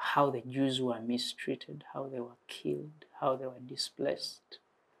 how the Jews were mistreated, how they were killed, how they were displaced.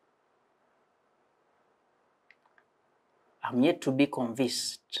 I'm yet to be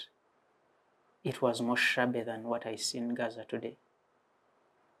convinced it was more shabby than what I see in Gaza today.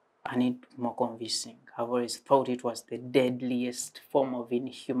 I need more convincing. I've always thought it was the deadliest form of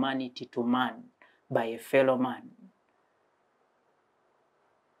inhumanity to man by a fellow man.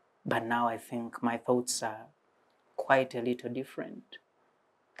 But now I think my thoughts are quite a little different.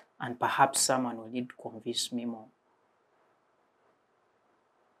 And perhaps someone will need to convince me more.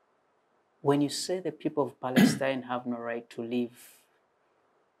 When you say the people of Palestine have no right to live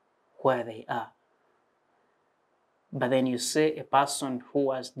where they are, but then you say a person who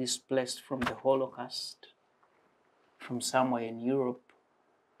was displaced from the Holocaust, from somewhere in Europe,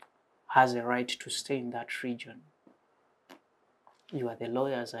 has a right to stay in that region. You are the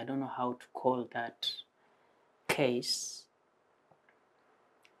lawyers, I don't know how to call that case,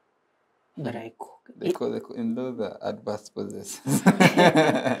 but They call in law the adverse possessors.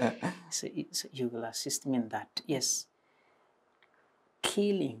 so you will assist me in that. Yes,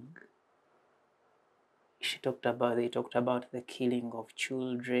 killing. They talked about the killing of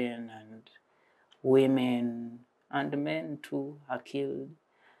children and women, and men too are killed.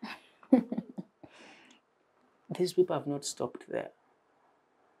 These people have not stopped there.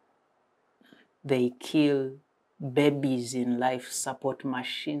 They kill babies in life support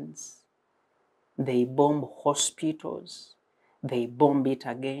machines. They bomb hospitals. They bomb it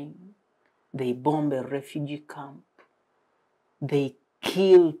again. They bomb a refugee camp. They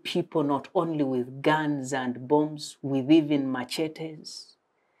kill people not only with guns and bombs, with even machetes.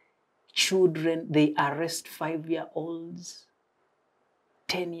 Children, they arrest 5-year-olds,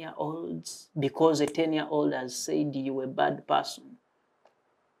 10-year-olds, because a 10-year-old has said you're a bad person.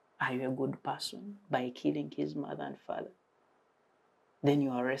 Are you a good person? By killing his mother and father. Then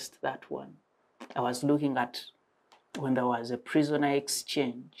you arrest that one. I was looking at when there was a prisoner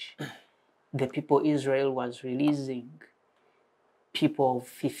exchange, the people Israel was releasing people of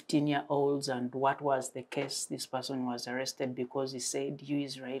 15-year-olds, and what was the case? This person was arrested because he said, you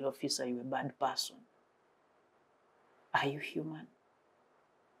Israel officer, you're a bad person. Are you human?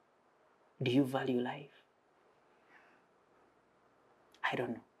 Do you value life? I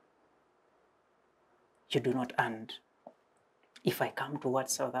don't know. You do not earn if I come to what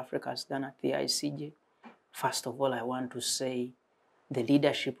South Africa has done at the ICJ, first of all, I want to say the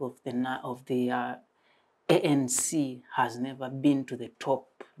leadership of the ANC has never been to the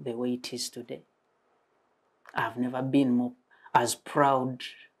top the way it is today. I've never been more as proud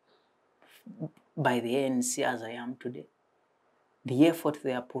by the ANC as I am today. The effort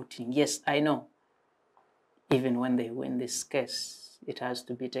they are putting, yes, I know, even when they win this case, it has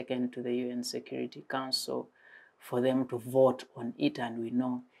to be taken to the UN Security Council for them to vote on it, and we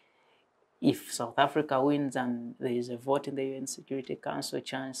know if South Africa wins and there is a vote in the UN Security Council,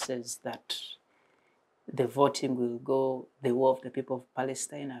 chances that the voting will go the way of the people of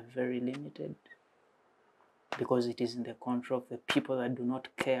Palestine are very limited, because it is in the control of the people that do not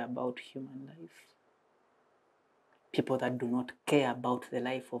care about human life, people that do not care about the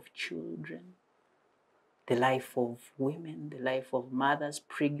life of children, the life of women, the life of mothers,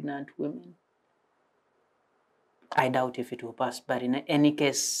 pregnant women. I doubt if it will pass, but in any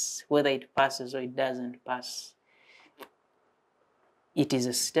case, whether it passes or it doesn't pass, it is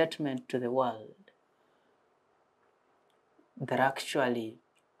a statement to the world that actually,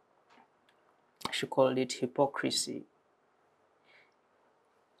 I should call it hypocrisy.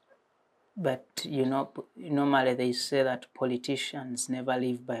 But you know, normally they say that politicians never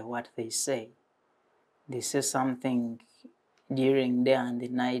live by what they say. They say something during day and the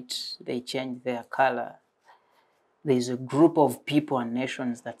night, they change their color. There's a group of people and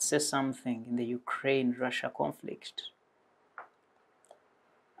nations that say something in the Ukraine-Russia conflict,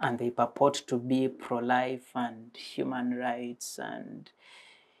 and they purport to be pro-life and human rights, and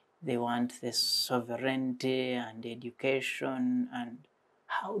they want the sovereignty and education. And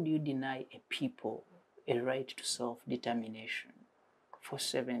how do you deny a people a right to self-determination for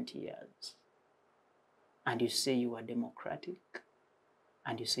 70 years? And you say you are democratic,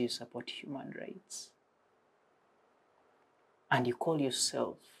 and you say you support human rights, and you call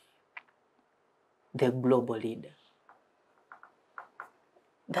yourself the global leader.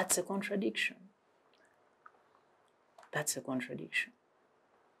 That's a contradiction. That's a contradiction.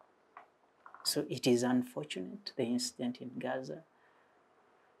 So it is unfortunate, the incident in Gaza.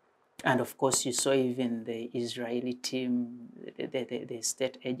 And of course, you saw even the Israeli team, the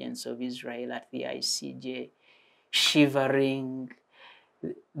state agents of Israel at the ICJ, shivering.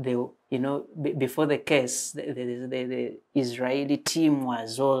 Before the case, the Israeli team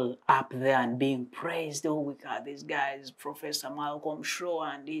was all up there and being praised. Oh, we got these guys, Professor Malcolm Shaw,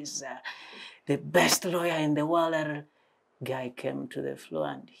 and he's the best lawyer in the world. And guy came to the floor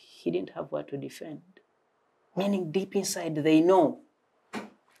and he didn't have what to defend. Meaning deep inside, they know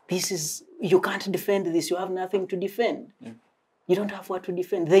you can't defend this, you have nothing to defend. Yeah. You don't have what to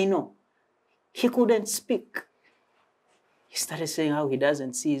defend, they know. He couldn't speak. He started saying how he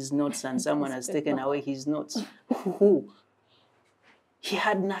doesn't see his notes and someone has taken away his notes. Who? He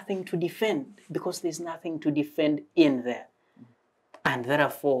had nothing to defend because there's nothing to defend in there. And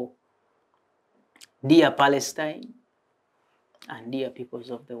therefore, dear Palestine and dear peoples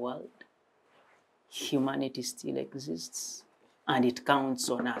of the world, humanity still exists and it counts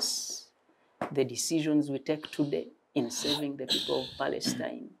on us. The decisions we take today in saving the people of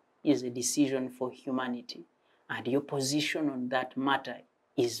Palestine is a decision for humanity. And your position on that matter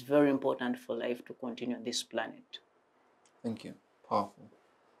is very important for life to continue on this planet. Thank you. Powerful.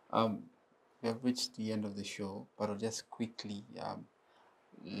 We have reached the end of the show, but I'll just quickly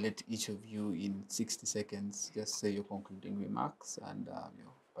let each of you in 60 seconds just say your concluding remarks and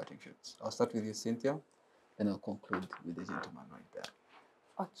your parting shots. I'll start with you, Cynthia, then I'll conclude with the gentleman right there.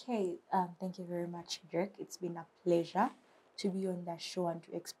 Okay, thank you very much, Drake. It's been a pleasure to be on that show and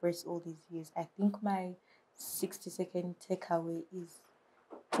to express all these views. I think my 60-second takeaway is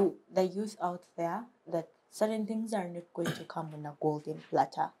to the youth out there that certain things are not going to come on a golden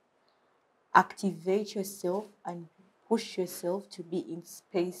platter. Activate yourself and push yourself to be in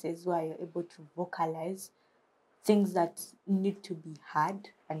spaces where you're able to vocalize things that need to be heard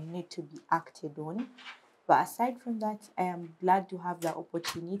and need to be acted on. But aside from that, I am glad to have the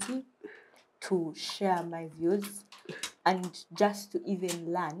opportunity to share my views and just to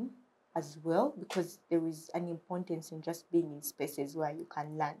even learn as well, because there is an importance in just being in spaces where you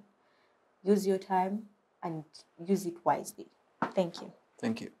can learn. Use your time and use it wisely. Thank you.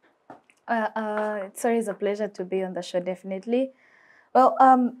 Thank you. It's always a pleasure to be on the show, definitely. Well,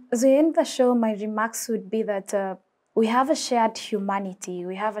 as we end the show, my remarks would be that we have a shared humanity,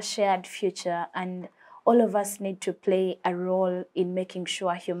 we have a shared future, and all of us need to play a role in making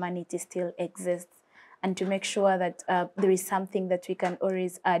sure humanity still exists and to make sure that there is something that we can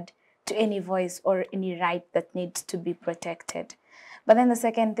always add to any voice or any right that needs to be protected. But then the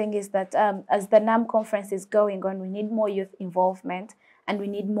second thing is that as the NAM conference is going on, we need more youth involvement and we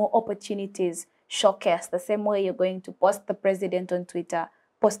need more opportunities showcased. The same way you're going to post the president on Twitter,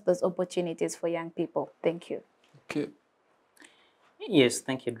 post those opportunities for young people. Thank you. Okay. Yes,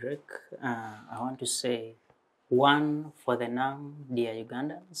 thank you, Drake. I want to say, one, for the NAM, dear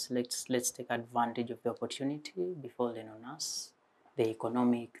Ugandans, let's take advantage of the opportunity before leaning on us. The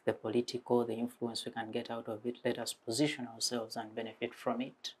economic, the political, the influence we can get out of it, let us position ourselves and benefit from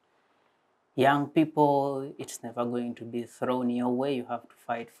it. Young people, it's never going to be thrown your way. You have to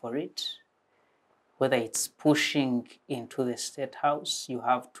fight for it. Whether it's pushing into the State House, you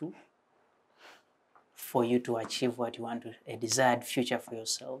have to, for you to achieve what you want, a desired future for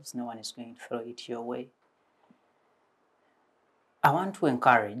yourselves. No one is going to throw it your way. I want to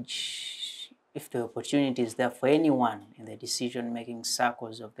encourage, if the opportunity is there for anyone in the decision-making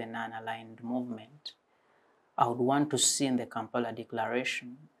circles of the non-aligned movement, I would want to see in the Kampala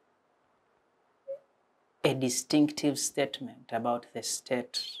Declaration a distinctive statement about the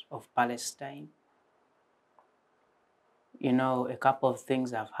state of Palestine. You know, a couple of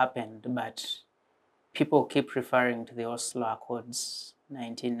things have happened, but people keep referring to the Oslo Accords,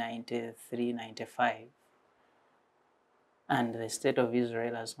 1993-95. And the state of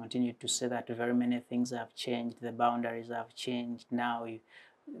Israel has continued to say that very many things have changed, the boundaries have changed, now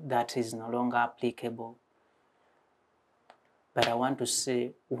that is no longer applicable. But I want to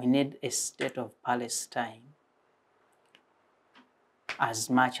say we need a state of Palestine as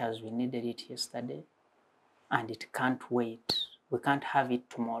much as we needed it yesterday, and it can't wait. We can't have it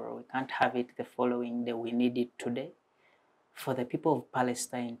tomorrow, we can't have it the following day, we need it today. For the people of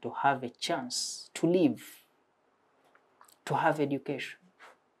Palestine to have a chance to live, to have education,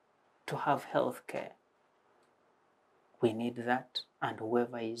 to have health care. We need that, and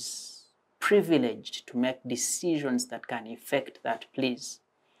whoever is privileged to make decisions that can affect that, please,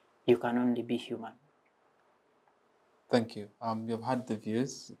 you can only be human. Thank you. You've had the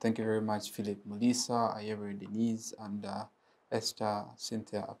views. Thank you very much, Phillip Muliisa, Ayebare Denise, and Esther,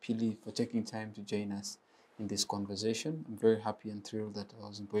 Cynthia, Apili, for taking time to join us in this conversation. I'm very happy and thrilled that I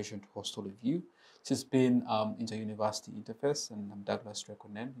was in position to host all of you. This has been Inter-University Interface, and I'm Douglas Drake,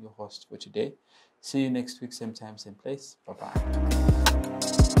 your host for today. See you next week, same time, same place. Bye-bye.